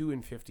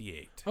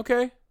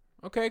 62-58.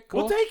 Okay,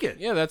 cool. We'll take it.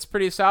 Yeah, that's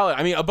pretty solid.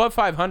 I mean, above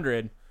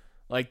 500,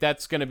 like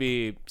that's gonna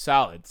be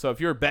solid. So if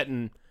you're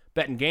betting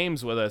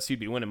games with us, you'd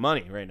be winning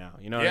money right now.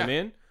 You know what I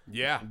mean?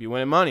 Yeah. You'd be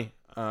winning money.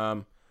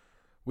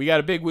 We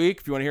got a big week.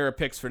 If you want to hear our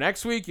picks for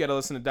next week, you got to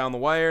listen to Down the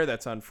Wire.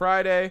 That's on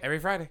Friday. Every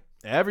Friday.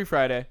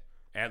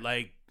 At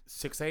like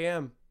 6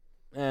 a.m.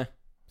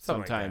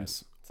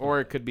 Sometimes. Or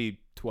it could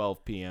be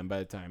 12 p.m. by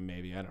the time,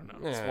 maybe. I don't know.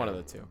 It's one of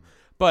the two.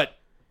 But,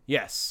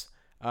 yes.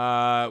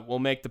 We'll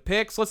make the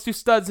picks. Let's do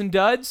studs and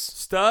duds.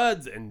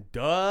 Studs and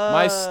duds.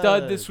 My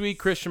stud this week,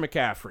 Christian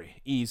McCaffrey.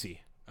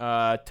 Easy.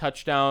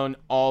 Touchdown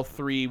all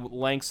 3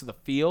 lengths of the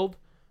field.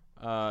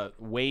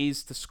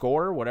 Ways to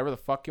score, whatever the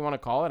fuck you want to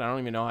call it. I don't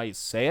even know how you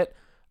say it.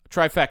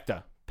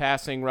 Trifecta.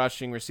 Passing,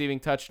 rushing, receiving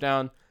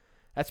touchdown.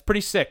 That's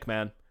pretty sick,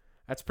 man.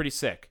 That's pretty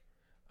sick.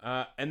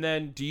 And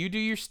then, do you do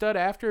your stud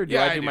after, or do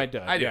I do my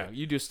dud? I do. Yeah,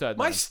 you do stud.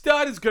 My then.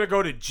 stud is going to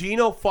go to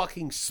Geno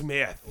fucking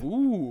Smith.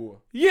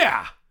 Ooh.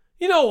 Yeah.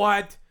 You know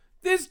what?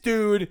 This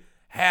dude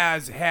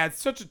has had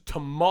such a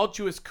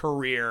tumultuous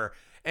career,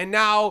 and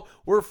now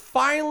we're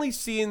finally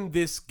seeing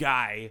this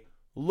guy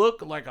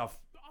look like a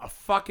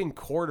fucking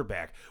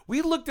quarterback.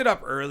 We looked it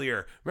up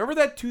earlier. Remember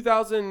that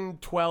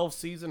 2012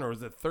 season, or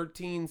was it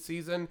 13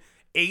 season?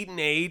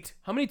 8-8.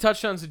 How many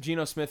touchdowns did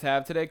Geno Smith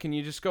have today? Can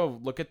you just go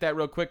look at that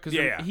real quick?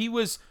 Because he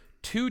was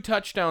 2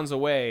 touchdowns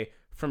away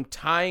from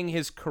tying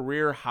his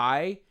career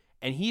high,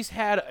 and he's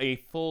had a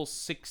full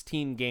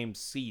 16-game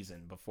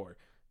season before.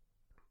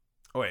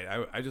 Oh, wait,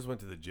 I just went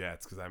to the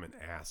Jets because I'm an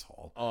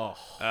asshole. Oh.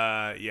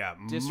 Yeah,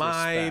 Disrespect.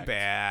 my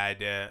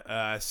bad.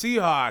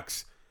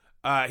 Seahawks.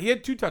 He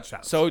had 2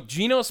 touchdowns. So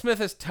Geno Smith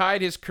has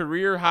tied his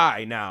career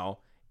high now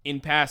in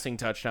passing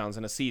touchdowns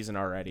in a season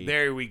already.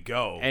 There we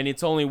go. And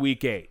it's only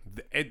week 8.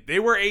 They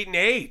were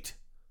 8-8.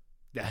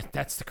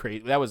 That's the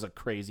crazy. That was a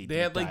crazy They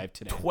deep had like dive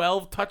today.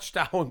 12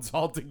 touchdowns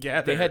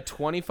altogether. They had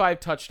 25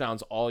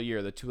 touchdowns all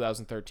year, the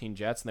 2013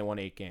 Jets, and they won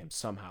 8 games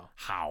somehow.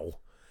 How?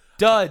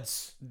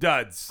 Duds.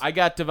 I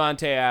got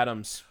Devontae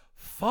Adams.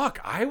 Fuck,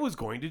 I was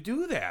going to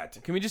do that.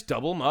 Can we just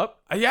double them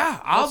up? Yeah,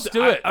 Let's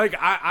do it.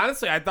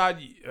 Honestly, I thought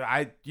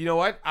you know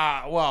what?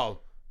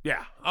 Well,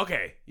 yeah.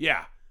 Okay.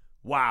 Yeah.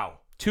 Wow.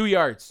 2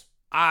 yards.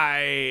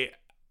 Devontae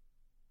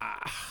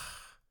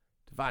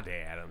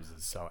Adams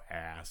is so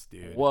ass,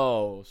 dude.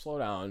 Whoa, slow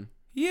down.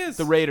 He is.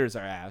 The Raiders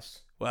are ass.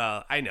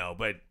 Well, I know,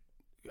 but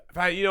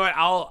you know what?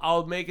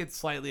 I'll make it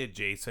slightly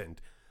adjacent.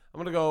 I'm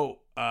gonna go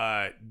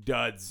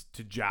duds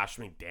to Josh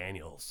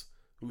McDaniels,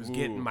 who's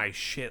getting my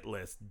shit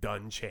list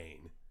done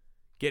chain.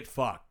 Get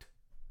fucked.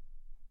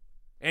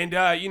 And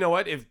you know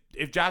what?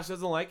 If Josh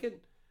doesn't like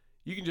it,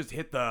 you can just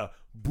hit the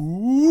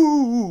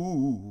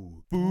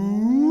boo.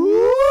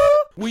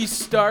 We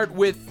start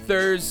with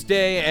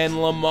Thursday and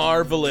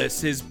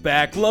Lamarvelous is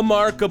back.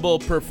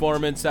 Lamarkable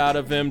performance out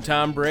of him.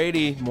 Tom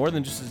Brady, more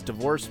than just his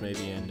divorce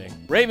maybe ending.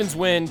 Ravens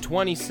win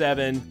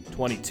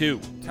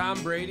 27-22.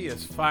 Tom Brady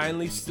has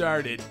finally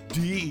started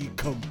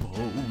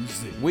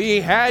decomposing.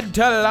 We head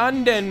to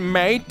London,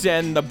 mate,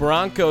 and the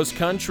Broncos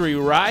country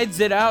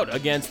rides it out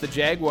against the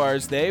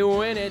Jaguars. They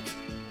win it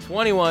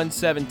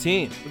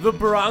 21-17. The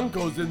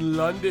Broncos in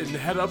London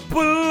had a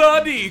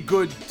bloody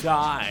good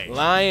time.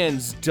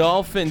 Lions,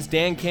 Dolphins,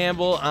 Dan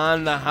Campbell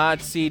on the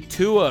hot seat.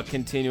 Tua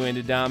continuing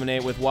to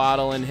dominate with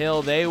Waddle and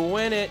Hill. They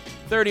win it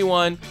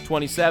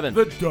 31-27.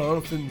 The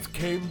Dolphins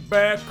came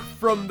back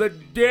from the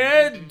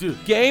dead.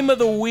 Game of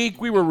the week.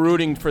 We were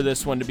rooting for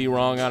this one to be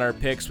wrong on our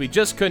picks. We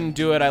just couldn't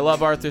do it. I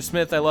love Arthur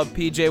Smith. I love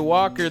PJ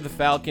Walker. The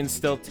Falcons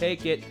still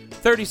take it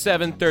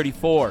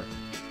 37-34.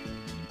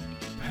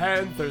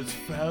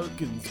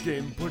 Panthers-Falcons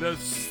game put a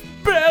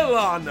spell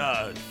on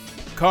us.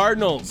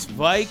 Cardinals,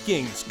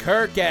 Vikings,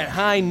 Kirk at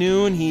high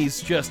noon.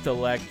 He's just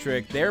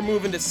electric. They're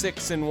moving to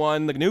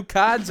 6-1. The new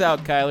COD's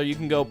out, Kyler. You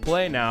can go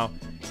play now.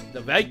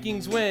 The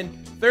Vikings win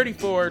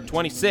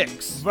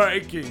 34-26.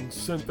 Vikings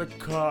sent the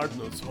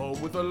Cardinals home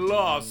with a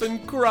loss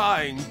and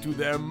crying to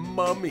their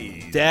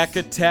mummies. Dak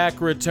Attack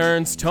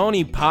returns.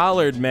 Tony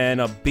Pollard, man,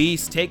 a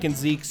beast, taking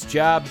Zeke's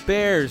job.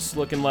 Bears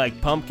looking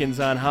like pumpkins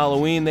on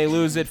Halloween. They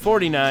lose it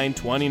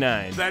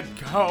 49-29. That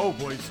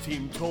Cowboys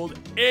team told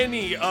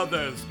any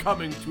others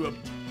coming to a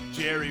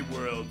Jerry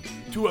World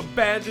to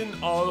abandon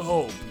all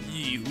hope,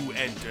 ye who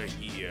enter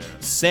here.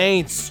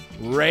 Saints,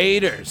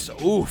 Raiders,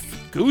 oof.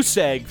 Goose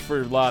egg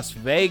for Las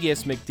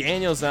Vegas.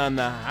 McDaniels on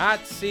the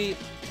hot seat.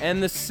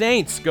 And the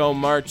Saints go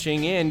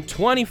marching in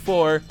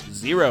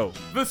 24-0.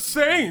 The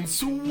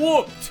Saints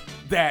whooped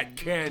that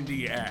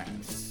candy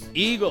ass.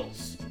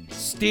 Eagles,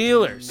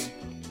 Steelers.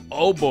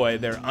 Oh boy,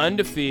 they're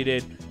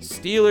undefeated.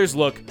 Steelers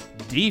look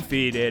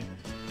defeated.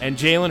 And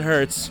Jalen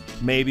Hurts,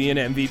 maybe an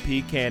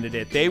MVP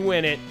candidate. They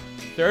win it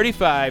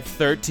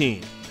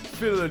 35-13.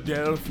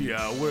 Philadelphia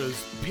was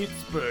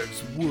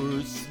Pittsburgh's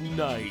worst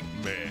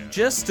nightmare.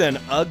 Just an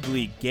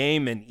ugly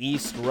game in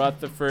East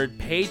Rutherford.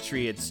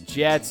 Patriots,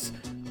 Jets.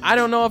 I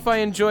don't know if I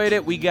enjoyed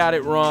it. We got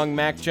it wrong.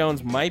 Mac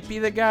Jones might be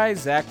the guy.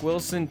 Zach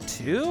Wilson,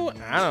 too?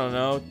 I don't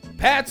know.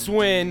 Pats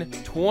win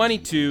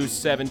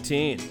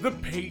 22-17. The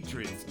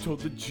Patriots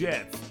told the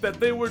Jets that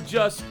they were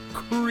just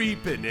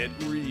creeping it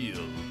real.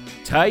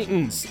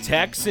 Titans,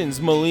 Texans,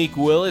 Malik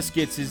Willis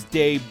gets his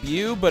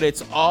debut, but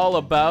it's all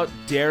about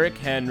Derrick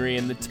Henry,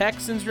 and the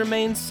Texans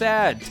remain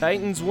sad.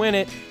 Titans win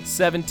it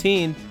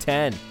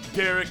 17-10.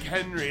 Derrick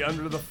Henry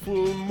under the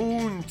full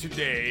moon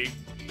today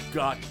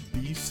got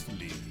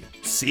beastly.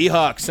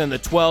 Seahawks and the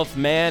 12th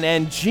man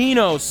and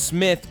Geno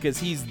Smith, because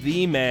he's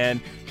the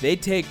man, they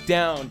take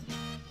down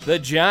the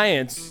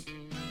Giants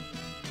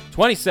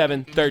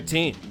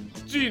 27-13.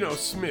 Geno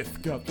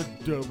Smith got the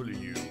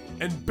W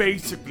and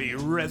basically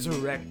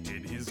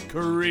resurrected his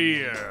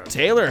career.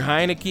 Taylor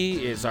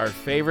Heineke is our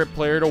favorite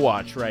player to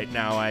watch right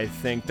now, I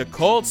think. The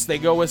Colts, they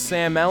go with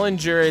Sam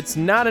Ehlinger. It's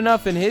not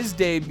enough in his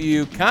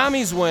debut.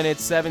 Commies win it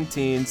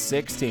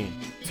 17-16.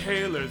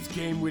 Taylor's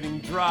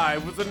game-winning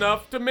drive was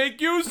enough to make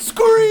you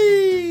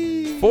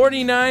scream!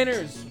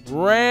 49ers,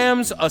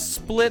 Rams, a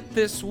split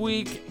this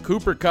week.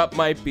 Cooper Kupp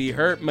might be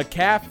hurt.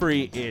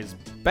 McCaffrey is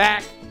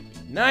back.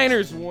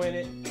 Niners win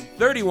it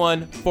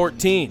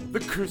 31-14. The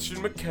Christian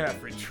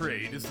McCaffrey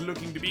trade is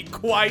looking to be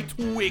quite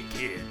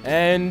wicked.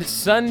 And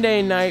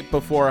Sunday night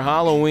before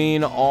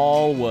Halloween,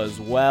 all was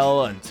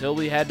well until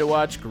we had to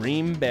watch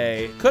Green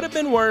Bay. Could have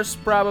been worse,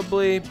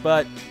 probably,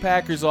 but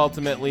Packers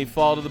ultimately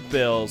fall to the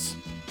Bills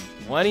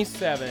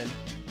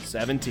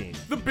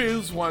 27-17. The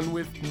Bills won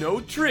with no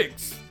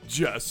tricks,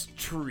 just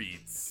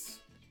treats.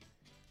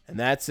 And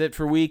that's it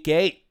for week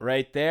 8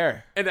 right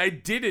there. And I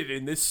did it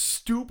in this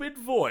stupid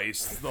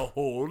voice the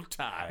whole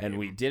time. And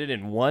we did it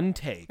in one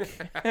take.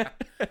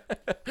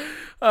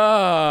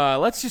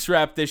 Let's just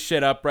wrap this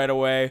shit up right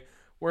away.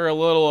 We're a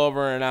little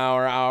over an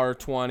hour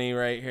 20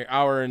 right here.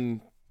 Hour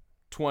and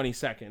 20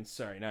 seconds.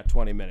 Sorry, not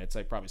 20 minutes.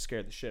 I probably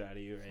scared the shit out of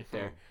you right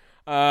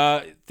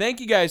there.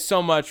 Thank you guys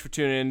so much for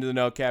tuning into the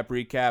No Cap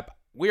Recap.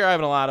 We are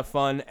having a lot of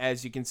fun,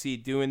 as you can see,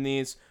 doing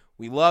these.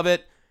 We love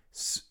it.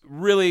 It's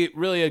really,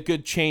 really a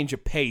good change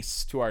of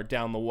pace to our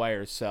down the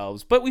wire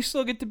selves, but we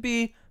still get to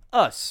be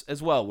us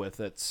as well with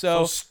it.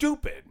 So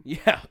stupid.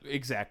 Yeah,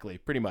 exactly.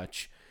 Pretty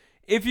much.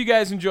 If you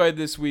guys enjoyed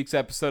this week's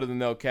episode of the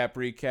No Cap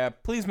Recap,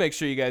 please make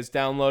sure you guys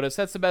download us.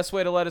 That's the best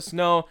way to let us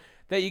know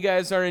that you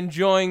guys are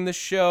enjoying the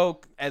show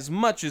as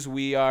much as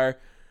we are.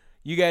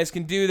 You guys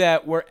can do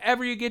that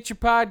wherever you get your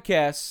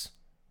podcasts.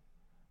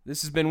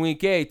 This has been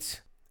week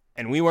 8,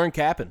 and we weren't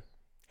capping.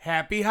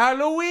 Happy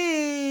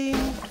Halloween!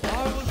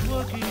 I was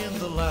working in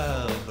the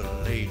lab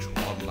late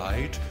one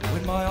night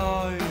when my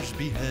eyes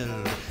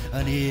beheld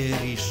an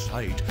eerie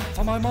sight.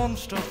 For my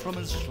monster from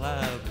his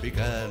slab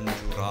began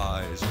to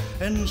rise,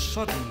 and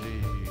suddenly,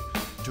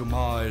 to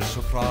my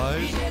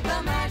surprise, He did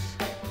the mash,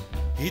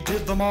 he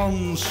did the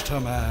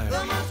monster mash.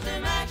 the monster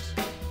mash.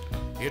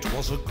 It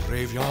was a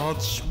graveyard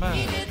He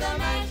smash. did the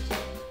mash,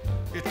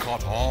 It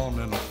caught on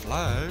in a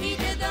flash. he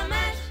did the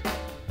mash.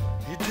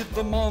 He did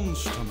the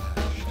monster mash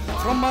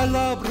from my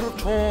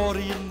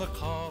laboratory in the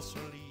castle.